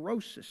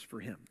osteoporosis for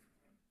him.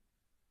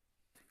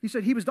 He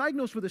said he was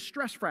diagnosed with a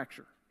stress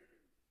fracture,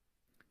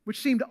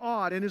 which seemed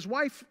odd, and his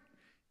wife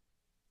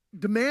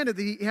demanded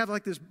that he have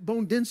like this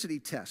bone density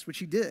test, which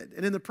he did.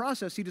 And in the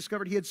process, he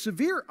discovered he had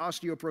severe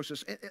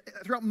osteoporosis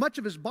throughout much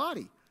of his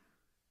body.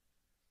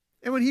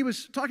 And when he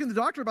was talking to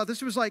the doctor about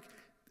this, it was like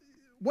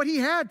what he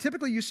had,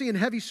 typically you see in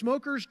heavy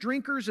smokers,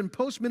 drinkers, and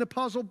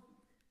postmenopausal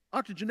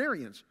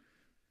octogenarians,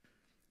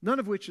 none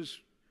of which is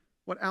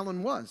what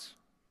Alan was.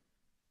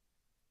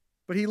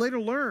 But he later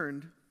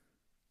learned,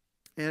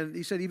 and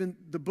he said even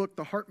the book,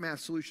 The Heart Math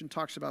Solution,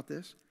 talks about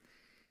this,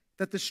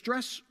 that the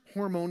stress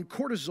hormone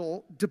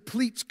cortisol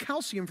depletes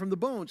calcium from the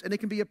bones, and it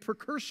can be a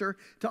precursor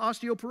to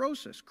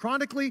osteoporosis.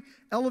 Chronically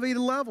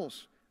elevated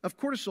levels of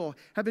cortisol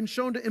have been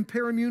shown to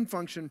impair immune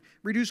function,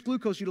 reduce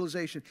glucose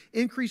utilization,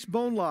 increase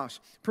bone loss,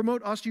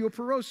 promote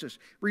osteoporosis,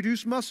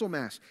 reduce muscle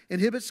mass,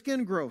 inhibit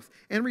skin growth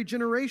and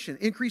regeneration,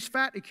 increase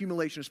fat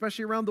accumulation,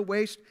 especially around the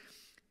waist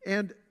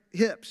and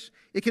hips.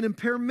 It can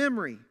impair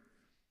memory,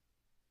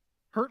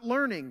 hurt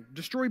learning,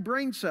 destroy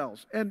brain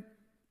cells. And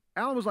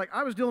Alan was like,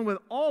 I was dealing with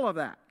all of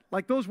that.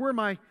 Like those were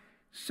my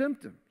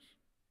symptoms.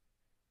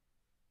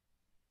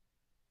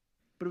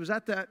 But it was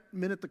at that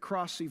Men at the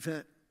Cross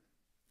event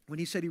when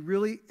he said he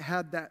really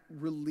had that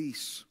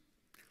release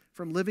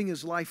from living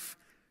his life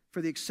for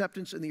the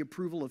acceptance and the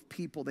approval of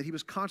people, that he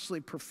was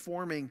constantly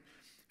performing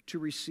to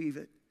receive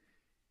it.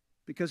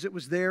 Because it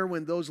was there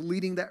when those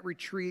leading that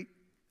retreat,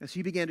 as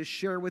he began to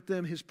share with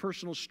them his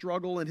personal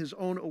struggle and his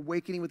own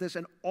awakening with this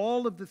and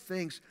all of the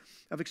things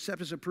of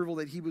acceptance and approval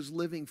that he was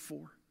living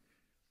for.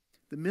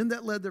 The men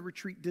that led the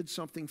retreat did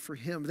something for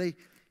him.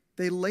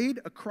 They laid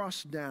a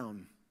cross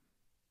down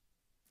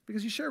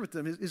because he shared with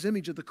them his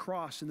image of the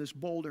cross and this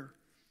boulder.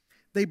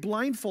 They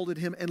blindfolded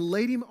him and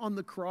laid him on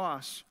the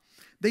cross.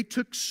 They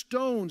took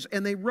stones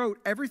and they wrote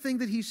everything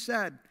that he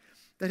said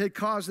that had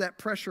caused that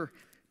pressure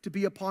to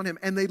be upon him.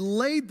 And they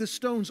laid the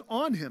stones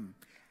on him.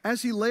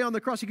 As he lay on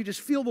the cross, he could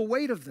just feel the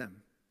weight of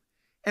them.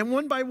 And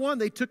one by one,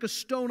 they took a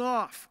stone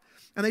off.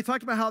 And they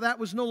talked about how that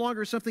was no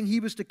longer something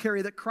he was to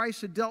carry, that Christ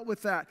had dealt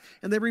with that.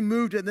 And they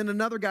removed it. And then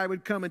another guy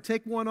would come and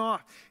take one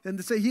off and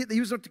to say he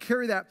was up to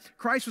carry that.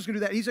 Christ was going to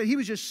do that. He said he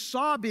was just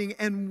sobbing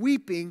and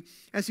weeping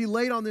as he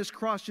laid on this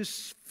cross,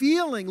 just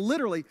feeling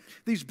literally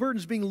these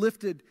burdens being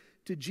lifted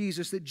to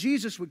Jesus, that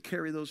Jesus would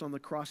carry those on the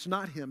cross,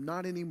 not him,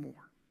 not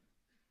anymore.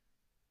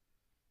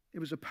 It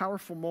was a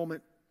powerful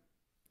moment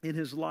in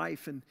his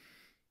life. And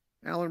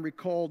Alan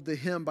recalled the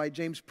hymn by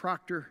James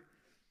Proctor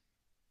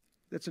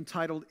that's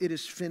entitled, "It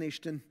is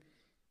Finished." And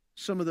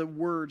some of the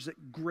words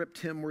that gripped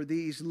him were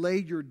these: lay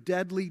your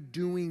deadly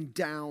doing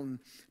down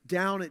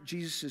at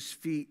Jesus'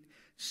 feet.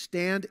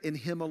 Stand in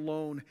him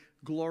alone,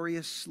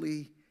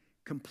 gloriously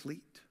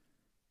complete.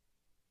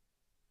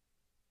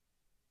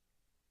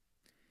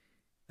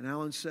 And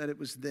Alan said it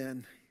was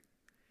then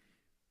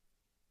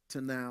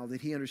to now that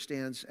he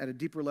understands at a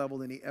deeper level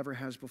than he ever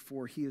has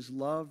before. He is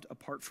loved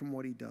apart from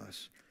what he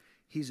does.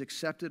 He's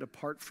accepted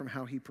apart from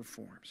how he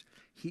performs.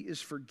 He is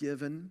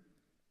forgiven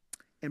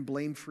and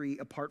blame-free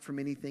apart from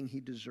anything he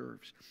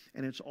deserves.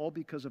 And it's all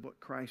because of what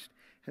Christ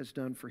has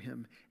done for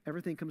him.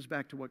 Everything comes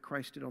back to what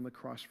Christ did on the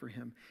cross for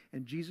him.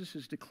 And Jesus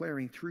is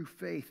declaring through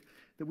faith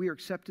that we are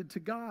accepted to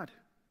God.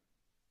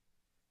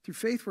 Through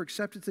faith, we're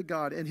accepted to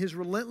God. And his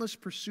relentless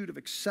pursuit of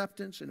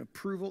acceptance and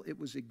approval, it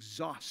was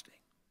exhausting.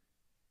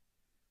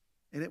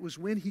 And it was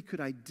when he could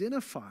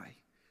identify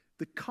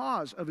the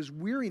cause of his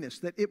weariness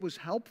that it was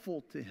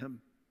helpful to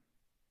him.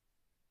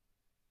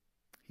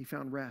 He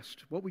found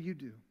rest. What will you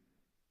do?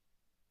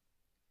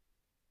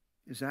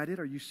 Is that it?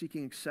 Are you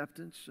seeking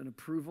acceptance and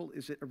approval?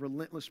 Is it a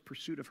relentless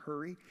pursuit of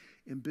hurry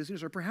in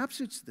business? Or perhaps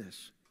it's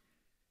this.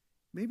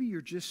 Maybe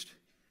you're just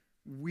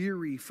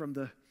weary from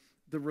the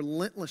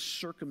relentless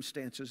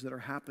circumstances that are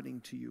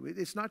happening to you.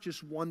 It's not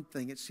just one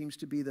thing. It seems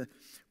to be the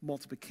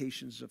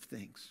multiplications of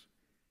things.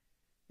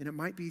 And it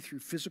might be through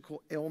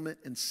physical ailment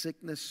and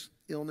sickness,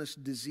 illness,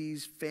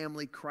 disease,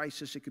 family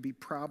crisis. It could be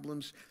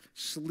problems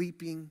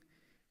sleeping.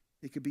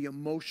 It could be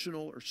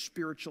emotional or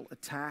spiritual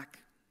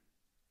attack.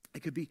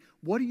 It could be,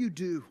 what do you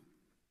do?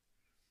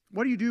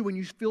 What do you do when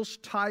you feel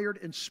tired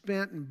and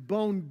spent and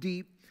bone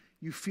deep?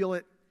 You feel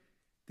it,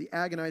 the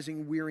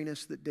agonizing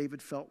weariness that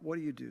David felt. What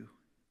do you do?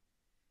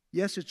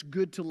 Yes, it's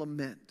good to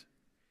lament.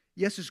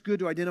 Yes, it's good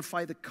to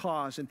identify the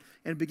cause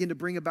and begin to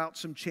bring about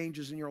some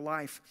changes in your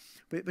life.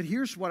 But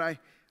here's what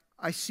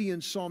I see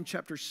in Psalm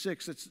chapter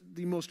 6. That's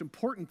the most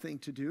important thing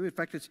to do. In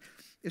fact,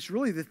 it's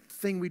really the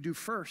thing we do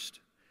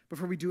first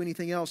before we do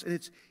anything else. And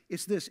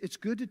it's this. It's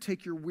good to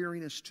take your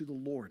weariness to the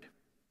Lord.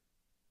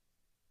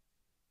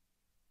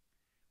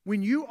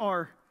 When you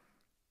are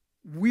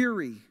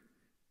weary,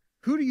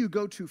 who do you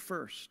go to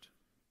first?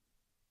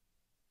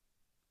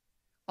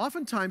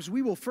 Oftentimes,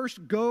 we will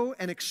first go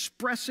and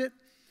express it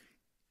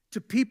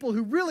to people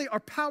who really are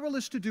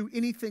powerless to do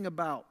anything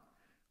about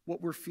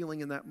what we're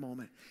feeling in that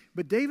moment.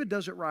 But David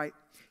does it right.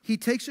 He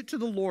takes it to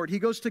the Lord. He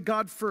goes to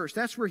God first.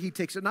 That's where he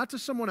takes it, not to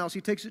someone else.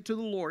 He takes it to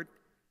the Lord.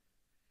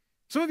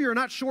 Some of you are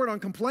not short on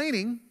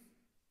complaining,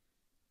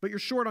 but you're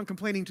short on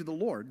complaining to the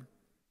Lord.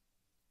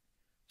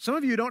 Some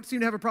of you don't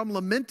seem to have a problem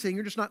lamenting.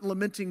 You're just not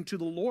lamenting to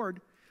the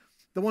Lord,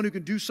 the one who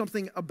can do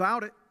something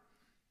about it.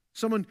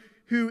 Someone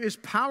who is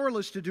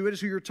powerless to do it is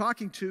who you're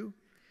talking to.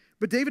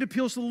 But David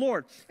appeals to the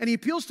Lord, and he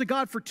appeals to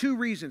God for two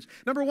reasons.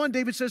 Number one,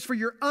 David says, for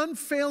your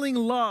unfailing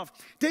love.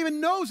 David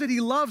knows that he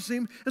loves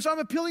him, and so I'm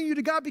appealing you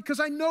to God because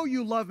I know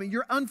you love me,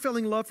 your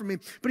unfailing love for me.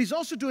 But he's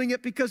also doing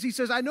it because he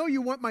says, I know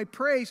you want my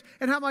praise,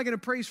 and how am I going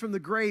to praise from the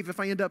grave if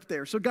I end up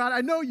there? So God, I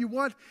know you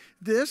want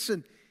this,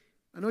 and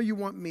I know you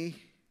want me.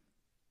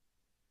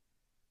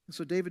 And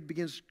so David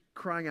begins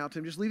crying out to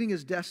him, just leaving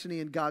his destiny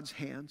in God's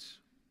hands.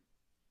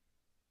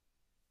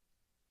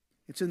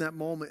 It's in that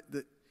moment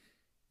that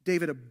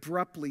David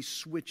abruptly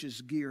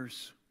switches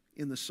gears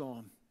in the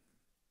psalm.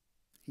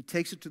 He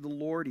takes it to the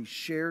Lord. He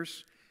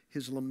shares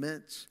his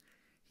laments.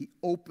 He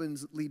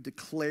openly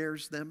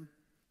declares them.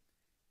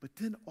 But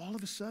then all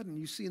of a sudden,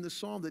 you see in the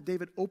psalm that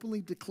David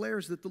openly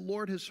declares that the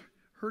Lord has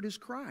heard his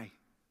cry,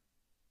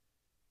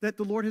 that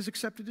the Lord has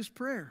accepted his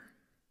prayer.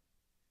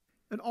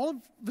 And all of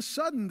a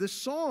sudden, this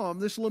psalm,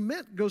 this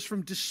lament goes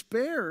from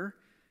despair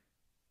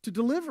to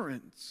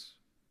deliverance.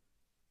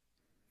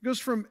 It goes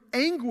from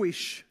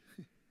anguish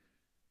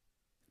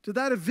to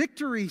that of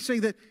victory,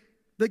 saying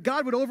that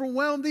God would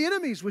overwhelm the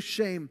enemies with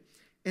shame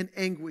and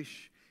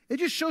anguish. It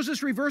just shows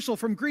this reversal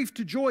from grief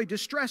to joy,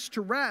 distress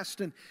to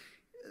rest. And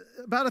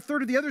about a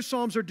third of the other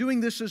Psalms are doing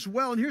this as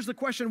well. And here's the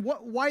question,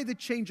 why the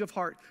change of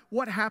heart?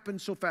 What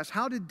happened so fast?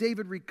 How did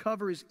David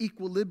recover his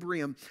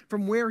equilibrium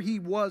from where he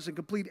was in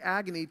complete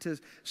agony to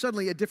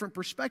suddenly a different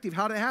perspective?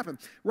 How did it happen?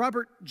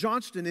 Robert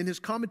Johnston, in his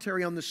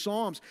commentary on the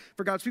Psalms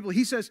for God's people,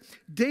 he says,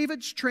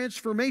 David's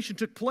transformation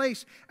took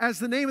place as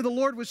the name of the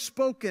Lord was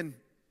spoken.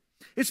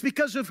 It's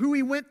because of who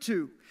he went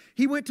to.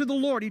 He went to the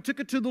Lord. He took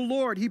it to the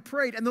Lord. He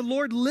prayed, and the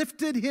Lord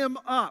lifted him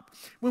up.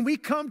 When we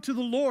come to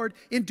the Lord,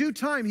 in due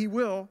time he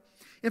will.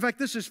 In fact,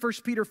 this is 1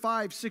 Peter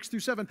 5, 6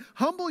 through 7.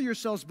 Humble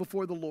yourselves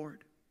before the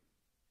Lord.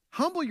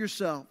 Humble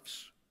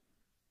yourselves.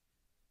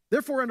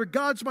 Therefore, under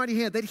God's mighty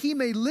hand, that he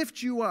may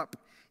lift you up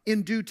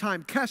in due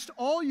time. Cast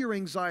all your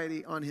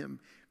anxiety on him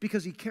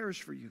because he cares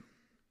for you.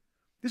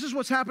 This is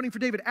what's happening for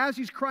David. As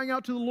he's crying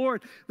out to the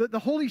Lord, the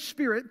Holy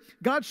Spirit,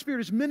 God's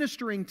Spirit is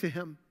ministering to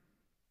him.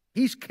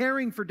 He's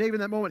caring for David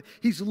in that moment.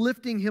 He's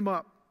lifting him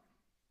up.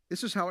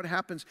 This is how it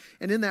happens.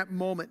 And in that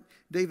moment,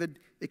 David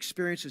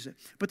experiences it.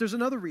 But there's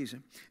another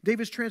reason.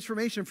 David's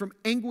transformation from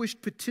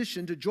anguished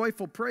petition to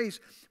joyful praise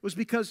was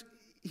because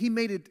he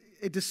made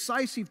a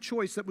decisive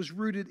choice that was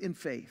rooted in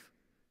faith.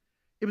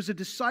 It was a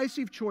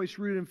decisive choice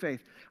rooted in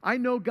faith. I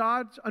know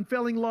God's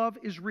unfailing love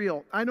is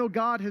real. I know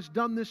God has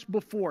done this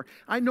before.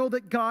 I know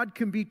that God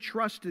can be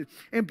trusted.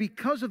 And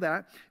because of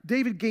that,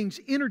 David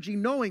gains energy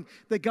knowing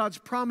that God's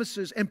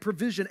promises and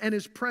provision and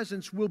his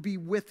presence will be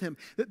with him.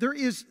 That there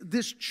is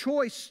this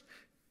choice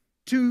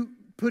to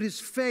put his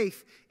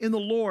faith in the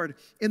Lord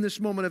in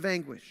this moment of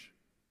anguish.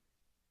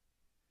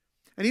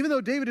 And even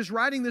though David is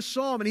writing this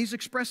psalm and he's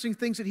expressing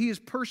things that he is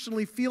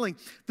personally feeling,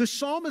 the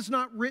psalm is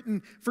not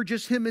written for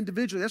just him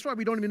individually. That's why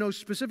we don't even know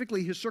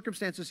specifically his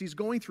circumstances he's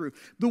going through.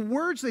 The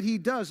words that he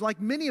does, like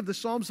many of the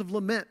psalms of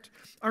lament,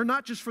 are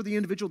not just for the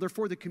individual, they're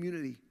for the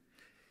community.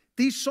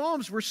 These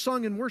psalms were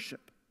sung in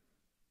worship.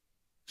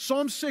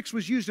 Psalm 6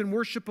 was used in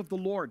worship of the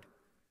Lord.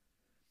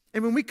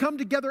 And when we come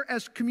together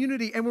as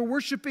community and we're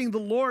worshiping the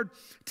Lord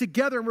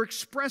together and we're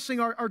expressing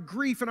our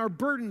grief and our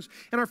burdens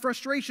and our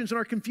frustrations and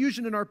our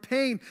confusion and our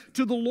pain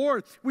to the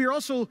Lord, we are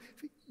also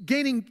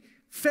gaining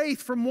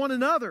faith from one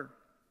another.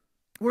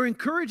 We're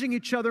encouraging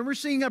each other. We're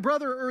seeing a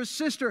brother or a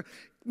sister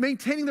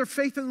maintaining their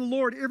faith in the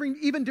Lord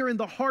even during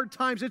the hard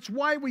times. It's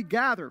why we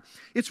gather.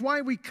 It's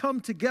why we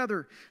come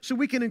together so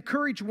we can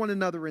encourage one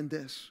another in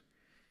this.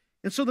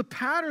 And so the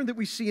pattern that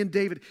we see in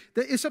David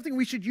that is something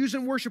we should use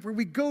in worship, where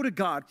we go to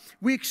God,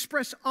 we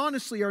express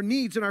honestly our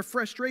needs and our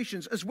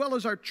frustrations as well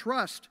as our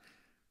trust,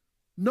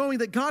 knowing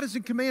that God is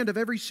in command of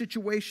every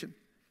situation.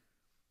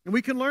 And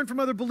we can learn from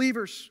other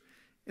believers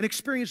and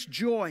experience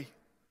joy.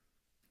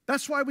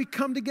 That's why we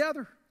come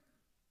together.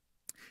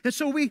 And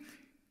so we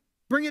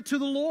bring it to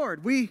the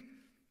Lord. We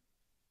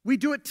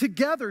do it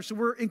together so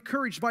we're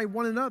encouraged by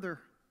one another.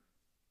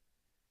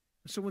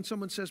 So when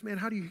someone says, man,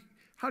 how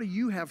do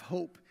you have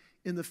hope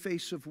in the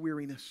face of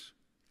weariness?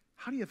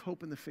 How do you have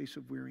hope in the face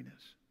of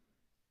weariness?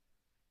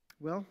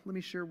 Well, let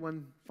me share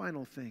one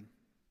final thing.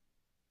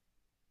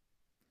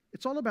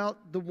 It's all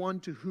about the one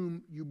to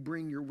whom you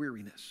bring your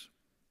weariness.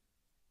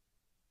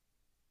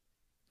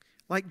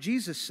 Like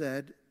Jesus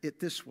said it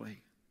this way: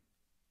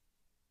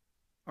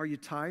 are you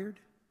tired?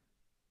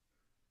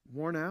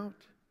 Worn out?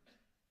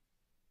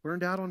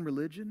 Burned out on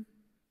religion?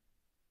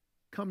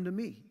 Come to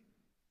me.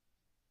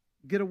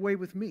 Get away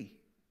with me,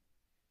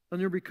 and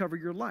you'll recover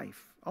your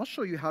life. I'll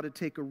show you how to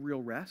take a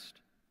real rest.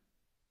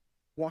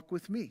 Walk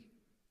with me.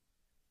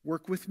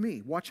 Work with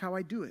me. Watch how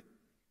I do it.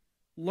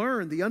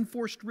 Learn the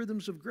unforced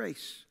rhythms of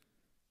grace.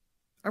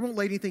 I won't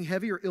lay anything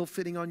heavy or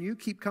ill-fitting on you.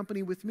 Keep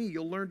company with me.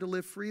 You'll learn to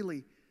live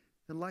freely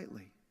and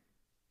lightly.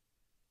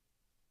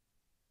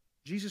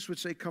 Jesus would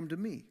say, come to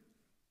me.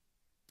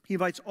 He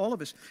invites all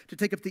of us to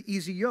take up the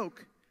easy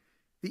yoke,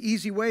 the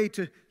easy way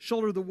to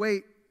shoulder the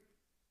weight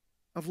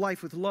of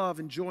life with love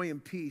and joy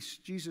and peace.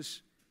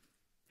 Jesus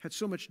had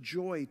so much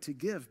joy to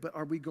give, but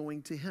are we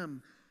going to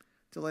him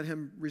to let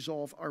him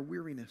resolve our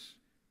weariness?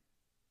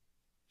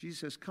 Jesus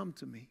says, come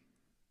to me.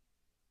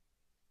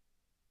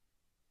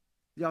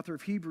 The author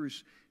of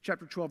Hebrews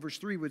chapter 12 verse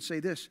 3 would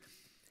say this: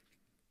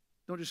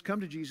 don't just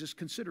come to Jesus,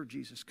 consider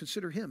Jesus.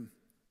 Consider him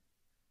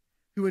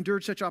who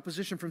endured such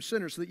opposition from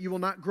sinners so that you will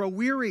not grow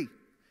weary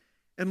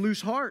and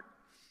lose heart.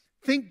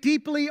 Think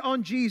deeply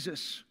on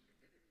Jesus.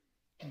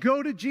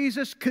 Go to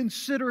Jesus,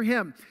 consider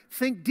him.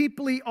 Think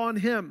deeply on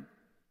him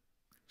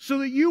so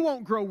that you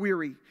won't grow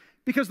weary,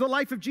 because the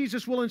life of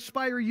Jesus will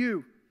inspire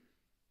you.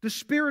 The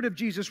Spirit of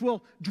Jesus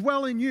will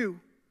dwell in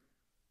you.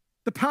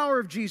 The power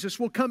of Jesus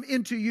will come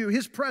into you.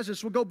 His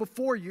presence will go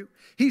before you.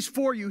 He's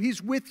for you. He's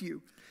with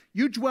you.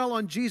 You dwell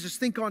on Jesus.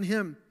 Think on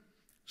him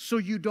so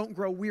you don't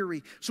grow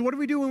weary. So what do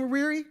we do when we're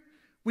weary?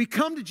 We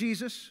come to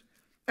Jesus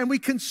and we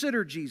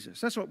consider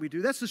Jesus. That's what we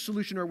do. That's the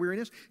solution to our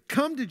weariness.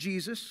 Come to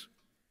Jesus.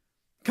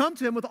 Come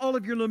to him with all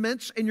of your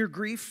laments and your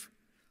grief,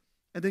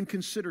 and then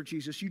consider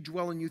Jesus. You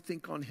dwell and you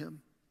think on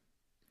him.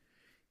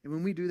 And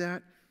when we do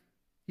that,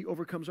 he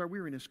overcomes our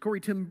weariness.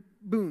 Corrie ten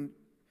Boom,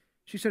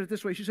 she said it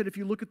this way. She said, if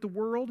you look at the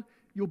world,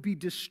 you'll be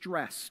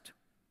distressed.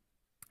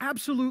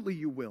 Absolutely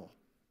you will.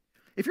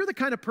 If you're the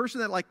kind of person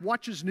that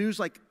watches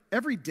news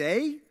every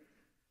day,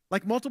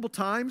 multiple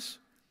times,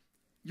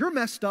 you're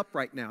messed up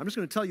right now. I'm just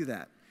going to tell you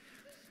that.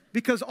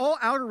 Because all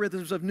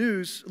algorithms of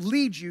news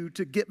lead you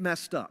to get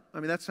messed up.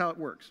 I mean, that's how it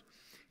works.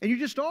 And you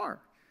just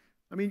are.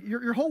 I mean,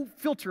 your whole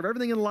filter of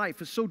everything in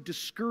life is so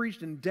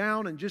discouraged and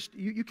down, and just,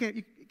 you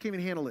can't even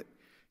handle it.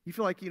 You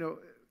feel like,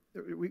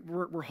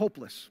 we're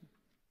hopeless.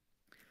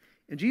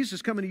 And Jesus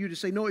is coming to you to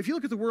say, no, if you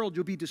look at the world,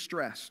 you'll be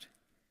distressed.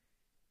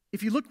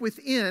 If you look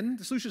within,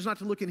 the solution is not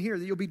to look in here,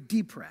 that you'll be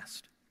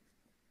depressed.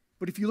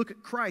 But if you look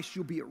at Christ,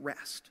 you'll be at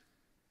rest.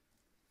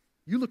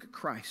 You look at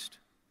Christ,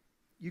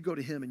 you go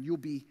to him, and you'll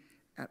be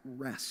at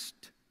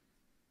rest.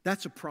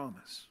 That's a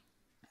promise.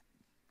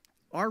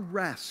 Our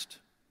rest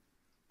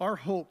Our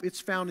hope, it's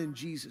found in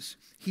Jesus.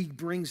 He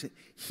brings it.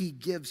 He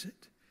gives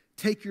it.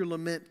 Take your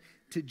lament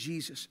to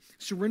Jesus.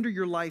 Surrender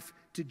your life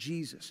to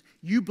Jesus.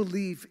 You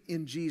believe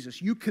in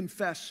Jesus. You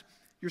confess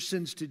your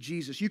sins to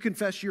Jesus. You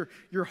confess your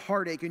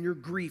heartache and your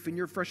grief and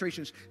your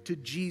frustrations to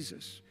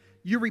Jesus.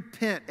 You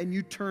repent and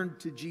you turn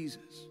to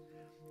Jesus.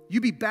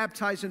 You be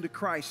baptized into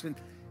Christ and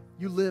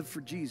you live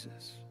for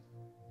Jesus.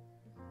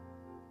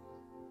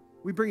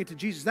 We bring it to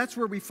Jesus. That's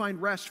where we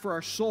find rest for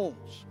our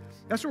souls.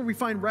 That's where we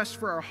find rest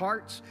for our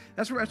hearts.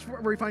 That's where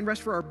we find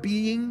rest for our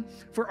being,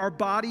 for our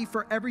body,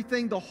 for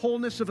everything, the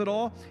wholeness of it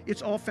all.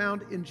 It's all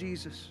found in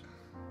Jesus.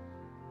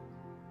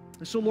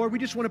 And so, Lord, we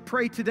just want to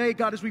pray today,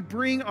 God, as we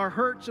bring our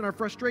hurts and our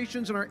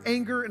frustrations and our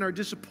anger and our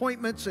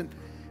disappointments, and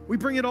we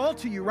bring it all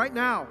to you right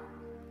now.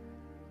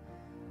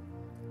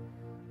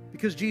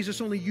 Because,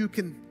 Jesus, only you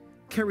can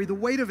carry the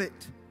weight of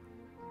it.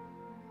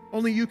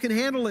 Only you can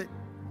handle it.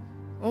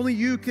 Only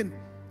you can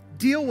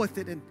deal with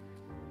it and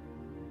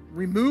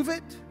remove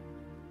it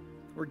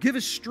or give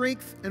us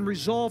strength and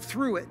resolve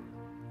through it.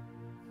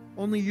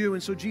 Only you.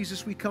 And so,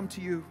 Jesus, we come to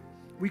you.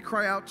 We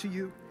cry out to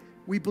you.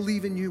 We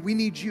believe in you. We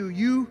need you.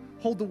 You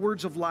hold the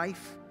words of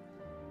life.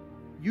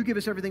 You give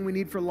us everything we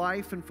need for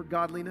life and for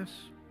godliness.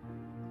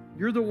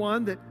 You're the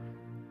one that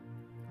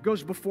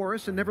goes before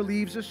us and never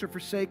leaves us or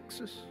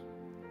forsakes us.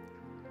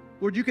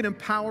 Lord, you can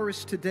empower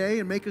us today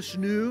and make us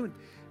new, and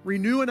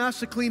renew in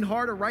us a clean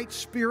heart, a right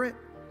spirit.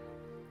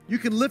 You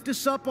can lift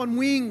us up on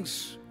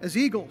wings as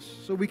eagles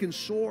so we can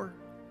soar.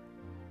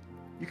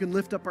 You can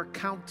lift up our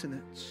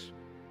countenance.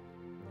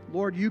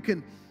 Lord, you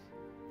can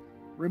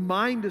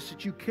remind us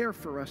that you care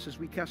for us as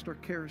we cast our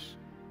cares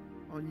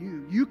on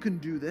you. You can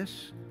do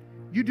this.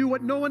 You do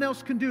what no one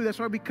else can do. That's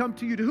why we come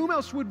to you. To whom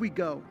else would we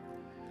go?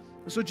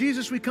 And so,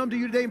 Jesus, we come to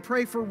you today and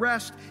pray for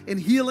rest and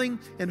healing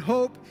and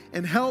hope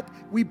and help.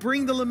 We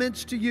bring the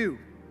laments to you.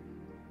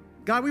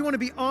 God, we want to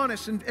be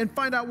honest and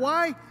find out,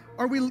 why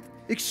are we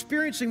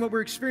experiencing what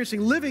we're experiencing,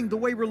 living the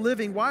way we're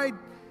living? Why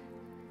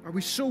are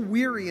we so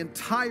weary and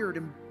tired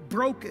and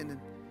broken and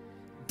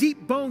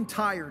deep bone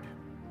tired?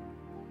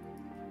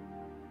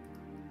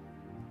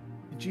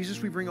 And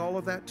Jesus, we bring all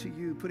of that to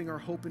you, putting our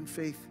hope and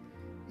faith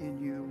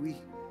in you. We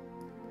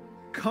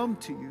come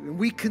to you and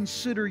we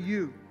consider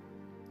you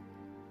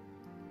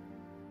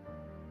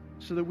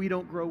so that we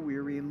don't grow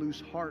weary and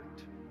lose heart.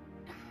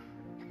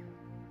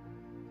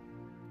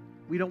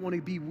 We don't want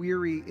to be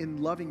weary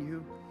in loving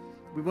you.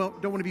 We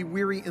don't want to be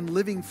weary in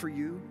living for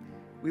you.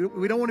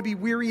 We don't want to be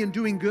weary in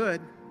doing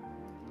good.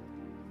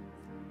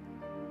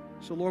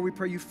 So, Lord, we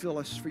pray you fill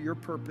us for your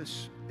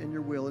purpose and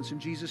your will. It's in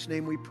Jesus'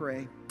 name we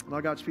pray. And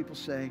all God's people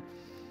say,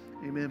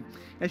 amen.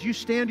 As you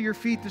stand to your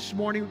feet this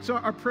morning, so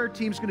our prayer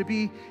team is going to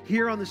be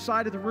here on the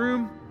side of the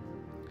room.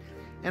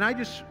 And I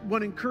just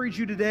want to encourage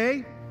you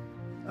today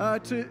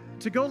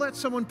to go let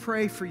someone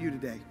pray for you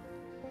today.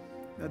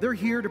 They're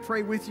here to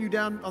pray with you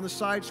down on the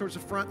sides, towards the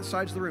front, the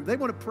sides of the room. They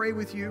want to pray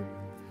with you.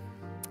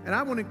 And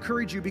I want to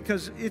encourage you,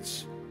 because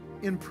it's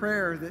in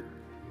prayer that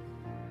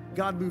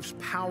God moves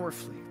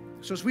powerfully.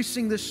 So as we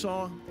sing this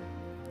song,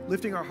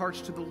 lifting our hearts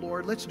to the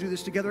Lord, let's do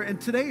this together. And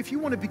today, if you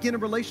want to begin a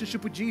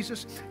relationship with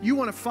Jesus, you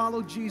want to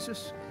follow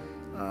Jesus,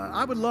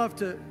 I would love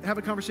to have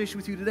a conversation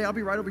with you today. I'll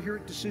be right over here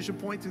at Decision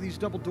Point through these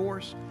double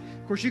doors.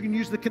 Of course, you can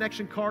use the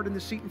connection card in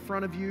the seat in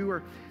front of you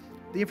or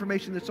the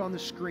information that's on the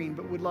screen,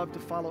 but we'd love to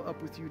follow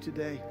up with you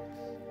today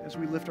as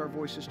we lift our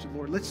voices to the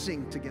Lord. Let's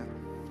sing together.